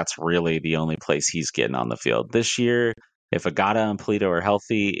think that's really the only place he's getting on the field. This year, if Agata and Polito are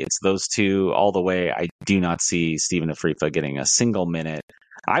healthy, it's those two all the way. I do not see Steven Afrifa getting a single minute.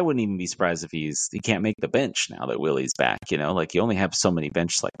 I wouldn't even be surprised if he can't make the bench now that Willie's back. Like you only have so many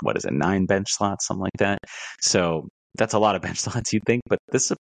bench, like what is it, 9 bench slots, something like that. So that's a lot of bench slots, you'd think, but this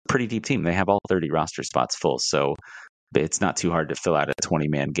is a pretty deep team. They have all 30 roster spots full, so it's not too hard to fill out a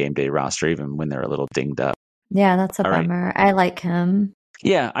 20-man game day roster, even when they're a little dinged up. Yeah, that's a bummer. Right. I like him.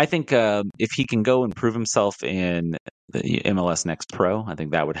 Yeah, I think if he can go and prove himself in the MLS Next Pro, I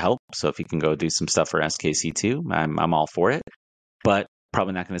think that would help. So if he can go do some stuff for SKC2, I'm all for it. But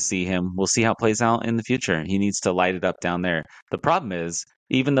probably not going to see him. We'll see how it plays out in the future. He needs to light it up down there. The problem is,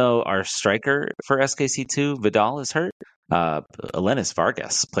 even though our striker for SKC2, Vidal, is hurt, Elenis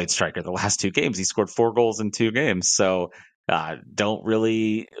Vargas played striker the last 2 games. He scored 4 goals in 2 games. So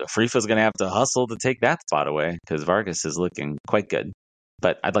Afrifa's going to have to hustle to take that spot away because Vargas is looking quite good.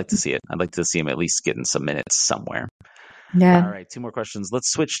 But I'd like to see it. I'd like to see him at least getting some minutes somewhere. Yeah. All right, 2 more questions.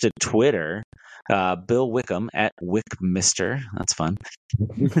 Let's switch to Twitter. Bill Wickham at Wickmister, that's fun,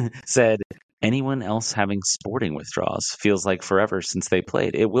 said, anyone else having sporting withdrawals? Feels like forever since they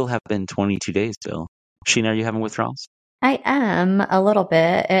played. It will have been 22 days, Bill. Sheena, are you having withdrawals? I am a little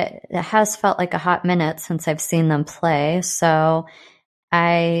bit. It has felt like a hot minute since I've seen them play. So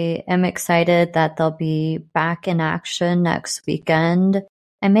I am excited that they'll be back in action next weekend.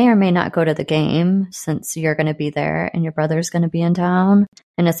 I may or may not go to the game since you're going to be there and your brother's going to be in town.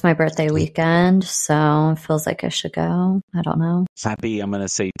 And it's my birthday weekend, so it feels like I should go. I don't know. Happy, I'm going to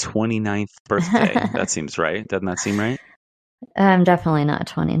say 29th birthday. That seems right. Doesn't that seem right? I'm definitely not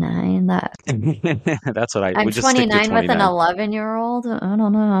 29. That's what I'm 29 with an 11-year-old. I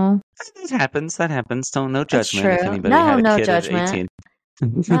don't know. That happens. No judgment. That's true. If anybody had a no kid judgment. At 18.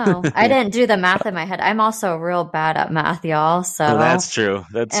 No, I didn't do the math in my head. I'm also real bad at math, y'all. So that's true.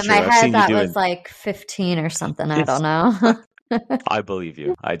 That's in true. my head, that was like 15 or something. I don't know. I believe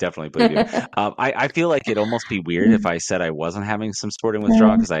you. I definitely believe you. I feel like it'd almost be weird if I said I wasn't having some sporting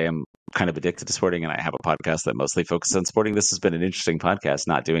withdrawal because I am kind of addicted to sporting and I have a podcast that mostly focuses on sporting. This has been an interesting podcast,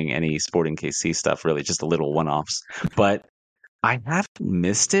 not doing any sporting KC stuff, really, just a little one-offs. But I haven't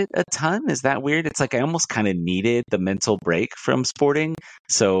missed it a ton. Is that weird? It's like I almost kind of needed the mental break from sporting.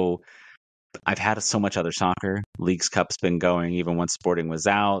 So I've had so much other soccer. Leagues Cup's been going even once sporting was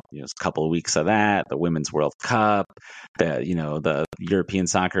out. A couple of weeks of that. The Women's World Cup. The European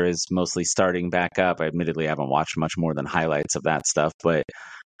soccer is mostly starting back up. I admittedly haven't watched much more than highlights of that stuff, but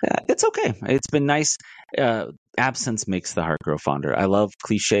it's okay. It's been nice. Absence makes the heart grow fonder. I love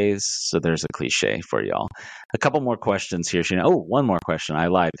cliches, so there's a cliche for y'all. A couple more questions here, Sheena. Oh, one more question. I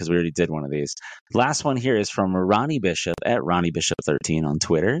lied because we already did one of these. Last one here is from Ronnie Bishop at Ronnie Bishop 13 on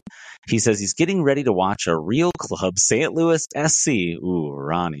Twitter. He says he's getting ready to watch a real club, St. Louis SC. Ooh,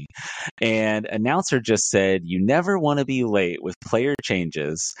 Ronnie. And announcer just said, you never want to be late with player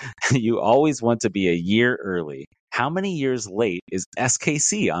changes. You always want to be a year early. How many years late is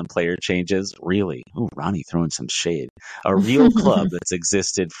SKC on player changes? Really? Ooh, Ronnie throwing some shade. A real club that's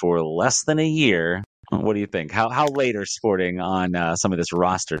existed for less than a year. What do you think? How late are Sporting on some of this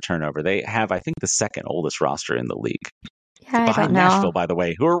roster turnover? They have, I think, the second oldest roster in the league. Yeah, behind Nashville, by the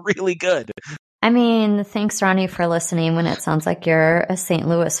way, who are really good. I mean, thanks, Ronnie, for listening when it sounds like you're a St.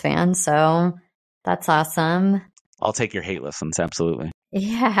 Louis fan. So that's awesome. I'll take your hate listens. Absolutely.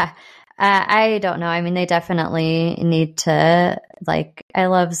 Yeah. I don't know. I mean, they definitely need to, I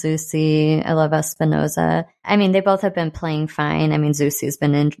love Zusi. I love Espinoza. I mean, they both have been playing fine. I mean, Zusi's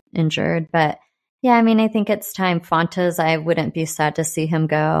been injured, but yeah, I mean, I think it's time. Fontes, I wouldn't be sad to see him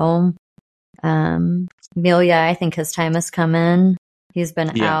go. Melia, I think his time is coming. He's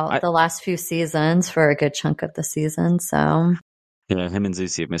been out the last few seasons for a good chunk of the season, so... Yeah, him and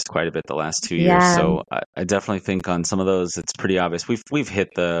Zusi have missed quite a bit the last 2 years, so I definitely think on some of those it's pretty obvious. We've hit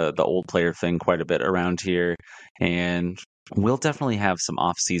the old player thing quite a bit around here, and we'll definitely have some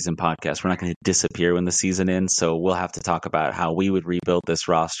off-season podcasts. We're not going to disappear when the season ends, so we'll have to talk about how we would rebuild this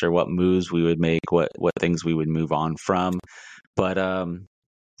roster, what moves we would make, what things we would move on from. But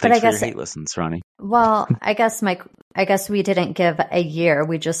Thanks I for your guess, hate listens, Ronnie. well, I guess we didn't give a year.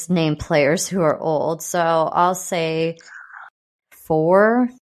 We just named players who are old. So I'll say 4.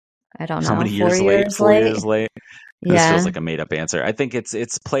 I don't How know, many 4 years late? years 4 years late. late? This feels Yeah. like a made up answer. I think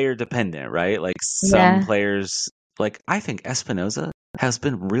it's player dependent, right? Like some Yeah. players, like I think Espinoza has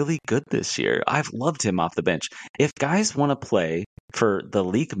been really good this year. I've loved him off the bench. If guys want to play for the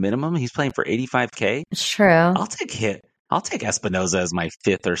league minimum, he's playing for 85K. It's true. I'll take hit. I'll take Espinoza as my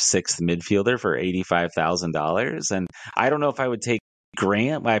fifth or sixth midfielder for $85,000. And I don't know if I would take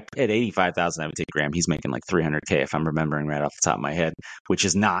Graham at 85,000. I would take Graham. He's making like 300K if I'm remembering right off the top of my head, which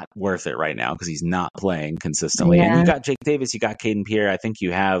is not worth it right now because he's not playing consistently. And you Yeah. got Jake Davis, you got Caden Pierre. I think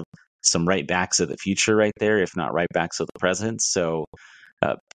you have some right backs of the future right there, if not right backs of the present. So,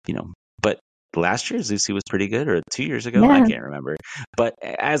 you know, but last year Zusi was pretty good, or 2 years ago, I Yeah. can't remember. But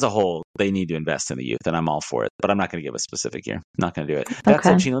as a whole, they need to invest in the youth, and I'm all for it. But I'm not going to give a specific year. I'm not going to do it. That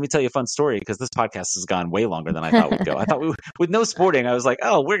said, Okay. Gene, let me tell you a fun story because this podcast has gone way longer than I thought we'd go. I thought with no sporting, I was like,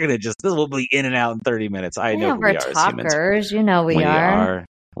 oh, we're going to this will be in and out in 30 minutes. I know Yeah, who we're we are as humans. talkers. You know we are.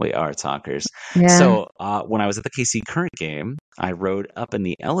 We are talkers. Yeah. So when I was at the KC Current game, I rode up in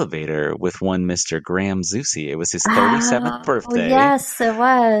the elevator with one Mr. Graham Zusi. It was his 37th Oh, birthday. yes, it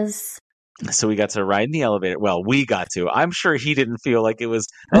was. So we got to ride in the elevator. Well, we got to. I'm sure he didn't feel like it was,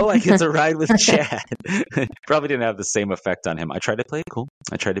 oh, I get to ride with Chad. Probably didn't have the same effect on him. I tried to play it cool.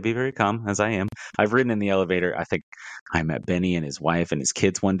 I tried to be very calm, as I am. I've ridden in the elevator. I think I met Benny and his wife and his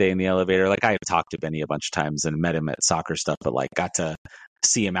kids one day in the elevator. Like, I've talked to Benny a bunch of times and met him at soccer stuff, but like got to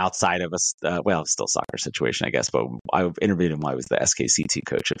see him outside of us. Well, still soccer situation, I guess, but I interviewed him while I was the SKCT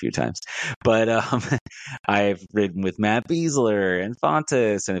coach a few times. But I've ridden with Matt Beasler and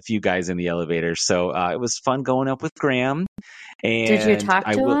Fontes and a few guys in the elevator. So it was fun going up with Graham. And Did you talk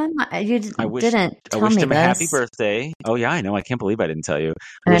to him? You didn't I tell wished me him a happy this. birthday. Oh, yeah, I know. I can't believe I didn't tell you.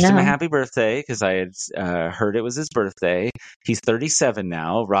 I I wished him a know. happy birthday because I had heard it was his birthday. He's 37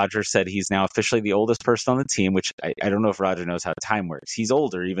 now. Roger said he's now officially the oldest person on the team, which I don't know if Roger knows how time works. He's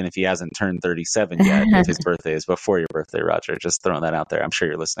older, even if he hasn't turned 37 yet, if his birthday is before your birthday, Roger. Just throwing that out there. I'm sure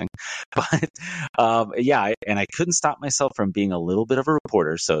you're listening. But yeah, and I couldn't stop myself from being a little bit of a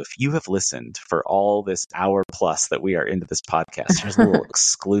reporter. So if you have listened for all this hour plus that we are into this podcast, here's a little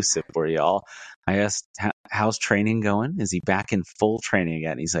exclusive for y'all. I asked, how's training going? Is he back in full training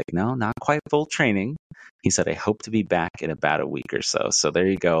again? He's like, no, not quite full training. He said, I hope to be back in about a week or so. So there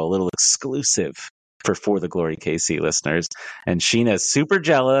you go. A little exclusive for the Glory KC listeners. And Sheena's super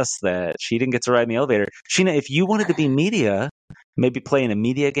jealous that she didn't get to ride in the elevator. Sheena, if you wanted to be media, maybe play in a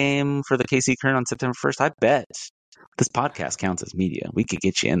media game for the KC Current on September 1st, I bet this podcast counts as media. We could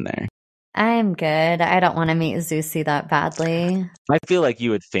get you in there. I'm good. I don't want to meet Zusi that badly. I feel like you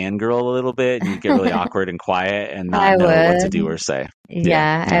would fangirl a little bit and you'd get really awkward and quiet and I not know what to would. do or say.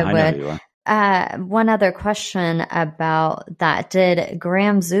 Yeah, I I know would. who you are. One other question about that. Did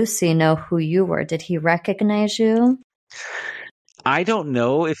Graham Zusi know who you were? Did he recognize you? I don't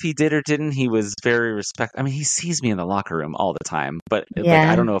know if he did or didn't. He was very I mean, he sees me in the locker room all the time, but like,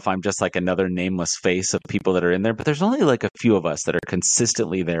 I don't know if I'm just like another nameless face of people that are in there, but there's only like a few of us that are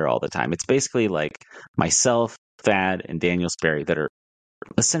consistently there all the time. It's basically like myself, Thad, and Daniel Sperry that are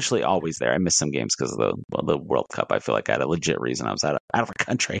essentially always there. I missed some games because of the World Cup. I feel like I had a legit reason I was out of the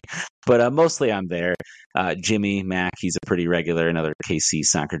country, but mostly I'm there. Jimmy Mack, he's a pretty regular, another KC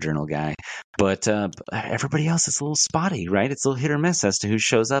Soccer Journal guy, but everybody else is a little spotty, right? It's a little hit or miss as to who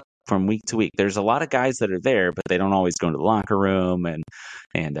shows up from week to week. There's a lot of guys that are there, but they don't always go into the locker room, and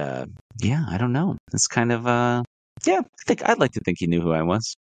yeah, I don't know. It's kind of yeah. I'd like to think he knew who I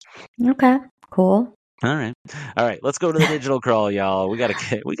was. Okay, cool. All right. Let's go to the digital crawl, y'all. We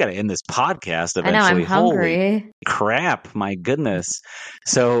gotta end this podcast eventually. I know, I'm hungry. Holy crap! My goodness.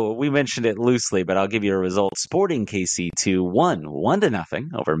 So we mentioned it loosely, but I'll give you a result. Sporting KC 2-1, 1-0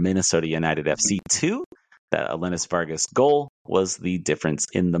 over Minnesota United FC 2. That Alenis Vargas goal was the difference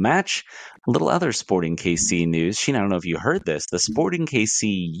in the match. A little other Sporting KC news. Sheena, I don't know if you heard this. The Sporting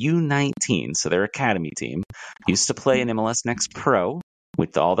KC U19, so their academy team, used to play in MLS Next Pro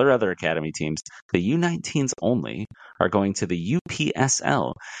with all their other academy teams. The U19s only are going to the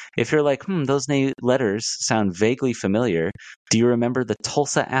UPSL. If you're like, those letters sound vaguely familiar, do you remember the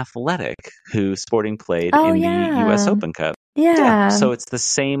Tulsa Athletic, who Sporting played in the U.S. Open Cup? Yeah. So it's the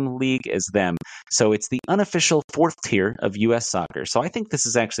same league as them. So it's the unofficial fourth tier of U.S. soccer. So I think this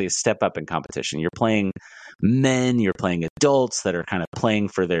is actually a step up in competition. You're playing men, you're playing adults that are kind of playing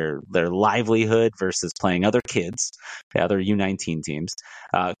for their livelihood versus playing other kids, the other U19 teams.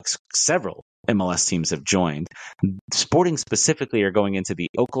 Several MLS teams have joined. Sporting specifically are going into the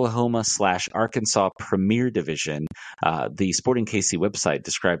Oklahoma/Arkansas Premier Division. The Sporting KC website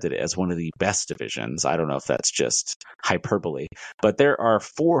described it as one of the best divisions. I don't know if that's just hyperbole, but there are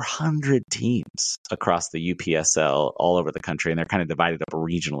 400 teams across the UPSL all over the country, and they're kind of divided up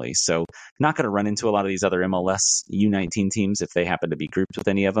regionally. So not going to run into a lot of these other MLS U19 teams if they happen to be grouped with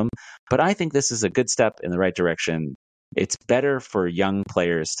any of them. But I think this is a good step in the right direction. It's better for young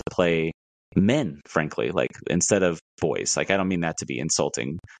players to play men, frankly, like instead of boys. Like, I don't mean that to be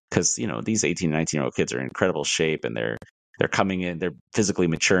insulting, because these 18 19-year-old kids are in incredible shape, and they're coming in, they're physically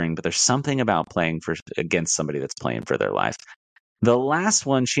maturing, but there's something about playing against somebody that's playing for their life. The last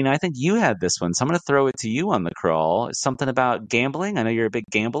one, Sheena, I think you had this one, so I'm going to throw it to you on the crawl. Something about gambling. I know you're a big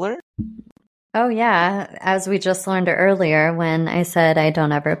gambler. Oh, yeah. As we just learned earlier when I said I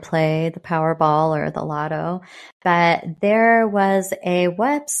don't ever play the Powerball or the Lotto, but there was a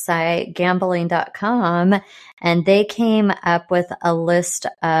website, gambling.com, and they came up with a list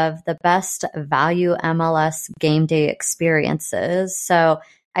of the best value MLS game day experiences. So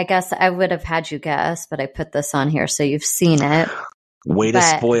I guess I would have had you guess, but I put this on here so you've seen it. Way to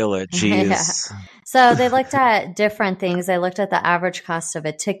spoil it. Jeez. Yeah. So they looked at different things. They looked at the average cost of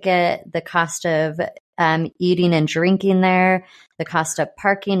a ticket, the cost of eating and drinking there, the cost of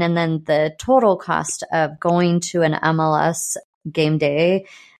parking, and then the total cost of going to an MLS game day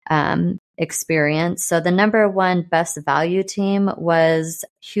experience. So the number one best value team was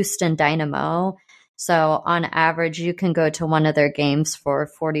Houston Dynamo. So on average, you can go to one of their games for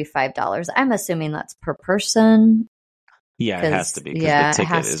 $45. I'm assuming that's per person. Yeah, it has to be, because the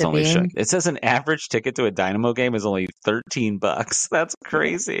ticket is only showing. It says an average ticket to a Dynamo game is only $13. That's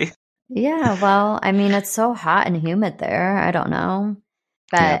crazy. Yeah, well, I mean, it's so hot and humid there. I don't know.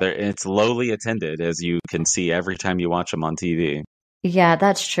 But it's lowly attended, as you can see every time you watch them on TV. Yeah,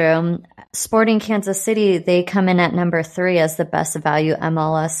 that's true. Sporting Kansas City, they come in at number 3 as the best value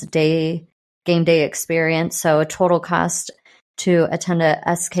MLS game day experience. So a total cost to attend a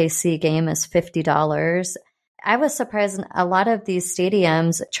SKC game is $50. I was surprised a lot of these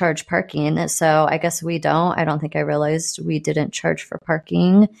stadiums charge parking. So I guess we don't. I don't think I realized we didn't charge for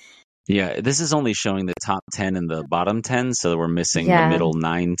parking. Yeah, this is only showing the top 10 and the bottom 10. So we're missing the middle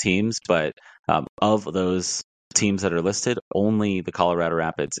 9 teams. But of those teams that are listed, only the Colorado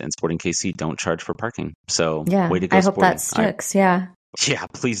Rapids and Sporting KC don't charge for parking. So way to go, I hope Sporting. that sticks. Yeah,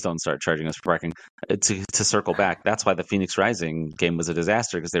 please don't start charging us for parking. To circle back, that's why the Phoenix Rising game was a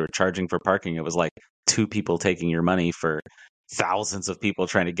disaster, because they were charging for parking. It was like 2 people taking your money for thousands of people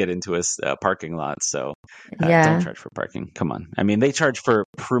trying to get into a parking lot. So don't charge for parking. Come on. I mean, they charge for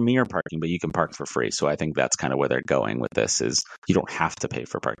premier parking, but you can park for free. So I think that's kind of where they're going with this, is you don't have to pay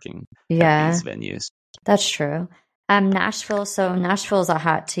for parking at these venues. That's true. Nashville. So Nashville's a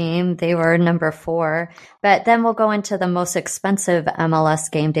hot team. They were number 4. But then we'll go into the most expensive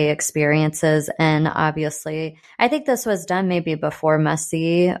MLS game day experiences. And obviously, I think this was done maybe before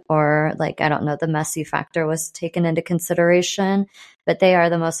Messi, or I don't know, the Messi factor was taken into consideration. But they are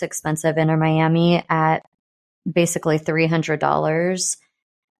the most expensive. Inter Miami at basically $300.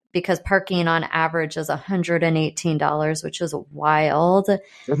 Because parking on average is $118, which is wild.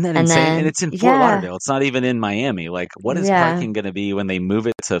 Isn't that insane? And it's in Fort Lauderdale. It's not even in Miami. What is parking going to be when they move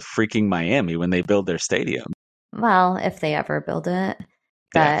it to freaking Miami, when they build their stadium? Well, if they ever build it.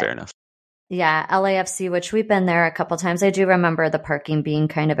 But, fair enough. Yeah, LAFC, which we've been there a couple times. I do remember the parking being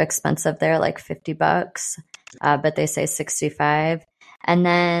kind of expensive there, like $50, but they say $65. And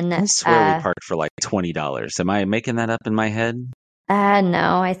then I swear we parked for like $20. Am I making that up in my head?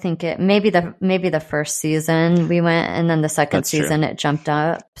 No, I think maybe the first season we went, and then the second season it jumped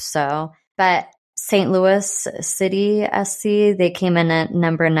up. So, but St. Louis City SC, they came in at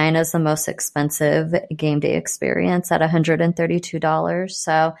number 9 as the most expensive game day experience at $132.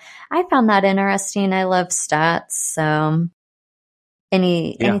 So I found that interesting. I love stats. So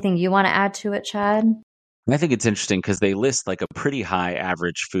anything you want to add to it, Chad? I think it's interesting because they list a pretty high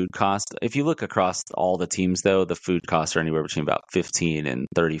average food cost. If you look across all the teams, though, the food costs are anywhere between about $15 and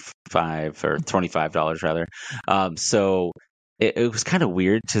 $35 or $25 rather. So it was kind of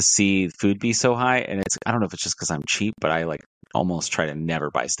weird to see food be so high. And I don't know if it's just because I'm cheap, but I almost try to never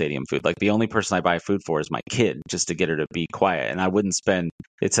buy stadium food. The only person I buy food for is my kid, just to get her to be quiet. And I wouldn't spend,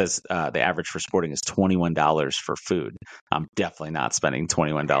 it says the average for Sporting is $21 for food. I'm definitely not spending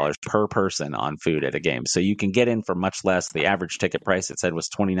 $21 per person on food at a game. So you can get in for much less. The average ticket price, it said, was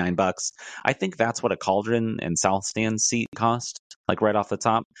 $29. I think that's what a Cauldron and South Stand seat cost, right off the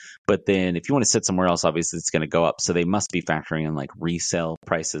top. But then if you want to sit somewhere else, obviously it's going to go up. So they must be factoring in resale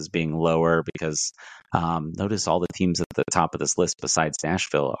prices being lower, because notice all the teams at the top of this list besides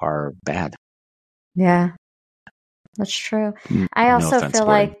Nashville are bad. Yeah, that's true. I No also offense, feel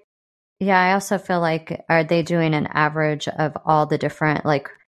Sporting. like, yeah, I also feel like, are they doing an average of all the different like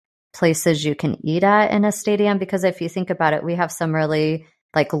places you can eat at in a stadium? Because if you think about it, we have some really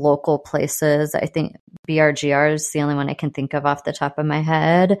like local places. I think BRGR is the only one I can think of off the top of my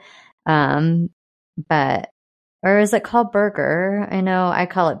head. But or is it called Burger? I know I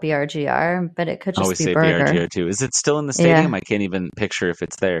call it BRGR, but it could I just always be say Burger. BRGR too. Is it still in the Yeah. stadium? I can't even picture if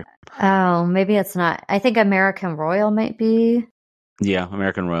it's there. Oh, maybe it's not. I think American Royal might be. Yeah,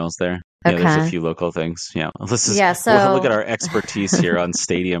 American Royals there. Yeah, there's a Okay. few local things. Yeah, this is Yeah, well, look so at our expertise here on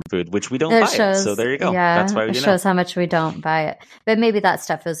stadium food, which we don't it buy it. So shows, there you go. That's yeah, why it you know. shows how much we don't buy it. But maybe that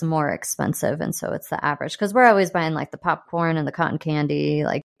stuff is more expensive, and so it's the average. Because we're always buying like the popcorn and the cotton candy,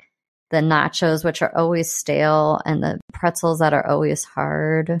 like the nachos, which are always stale, and the pretzels that are always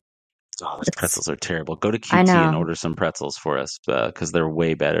hard. Oh, those pretzels are terrible. Go to I QT and know. order some pretzels for us because they're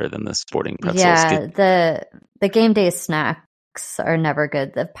way better than the Sporting pretzels. Yeah, the game day snacks are never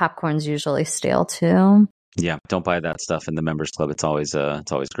good. The popcorn's usually stale too. Yeah, don't buy that stuff in the members club. It's always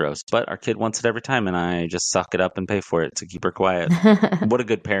gross. But our kid wants it every time, and I just suck it up and pay for it to keep her quiet. What a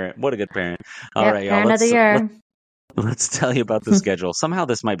good parent! What a good parent! All Yep, right, y'all. parent of the year. Let's tell you about the schedule. Somehow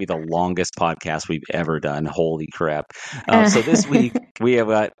this might be the longest podcast we've ever done. Holy crap. So this week we have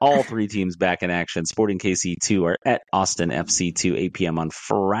got all three teams back in action. Sporting KC 2 are at Austin FC 2, 8 p.m. on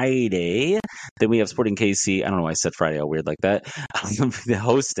Friday. Then we have Sporting KC. I don't know why I said Friday all weird like that.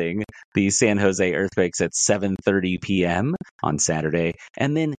 Hosting the San Jose Earthquakes at 7:30 p.m. on Saturday.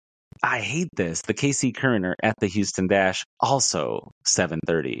 And then I hate this. The KC Current are at the Houston Dash, also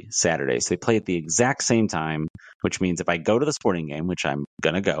 7:30 Saturday. So they play at the exact same time, which means if I go to the Sporting game, which I'm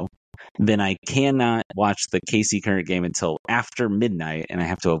going to go, then I cannot watch the KC Current game until after midnight, and I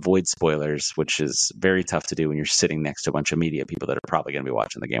have to avoid spoilers, which is very tough to do when you're sitting next to a bunch of media people that are probably going to be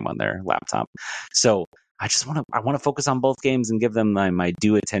watching the game on their laptop. So I want to focus on both games and give them my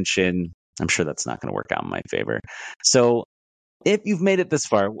due attention. I'm sure that's not going to work out in my favor. So if you've made it this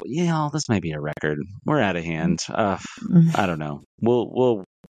far, this might be a record. We're out of hand. I don't know. We'll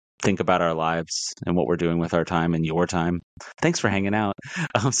think about our lives and what we're doing with our time and your time. Thanks for hanging out.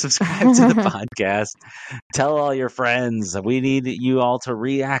 Subscribe to the podcast. Tell all your friends. We need you all to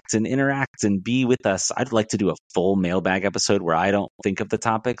react and interact and be with us. I'd like to do a full mailbag episode where I don't think of the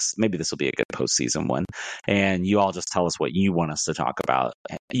topics. Maybe this will be a good postseason one. And you all just tell us what you want us to talk about.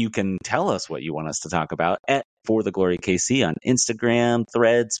 You can tell us what you want us to talk about at For the Glory KC on Instagram,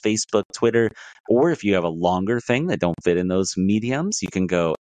 Threads, Facebook, Twitter. Or if you have a longer thing that don't fit in those mediums, you can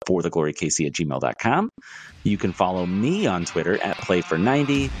go forthegloryKC@gmail.com. You can follow me on Twitter at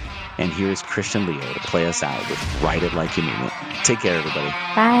PlayFor90. And here's Christian Leo to play us out with Write It Like You Mean It. Take care, everybody.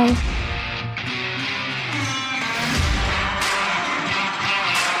 Bye.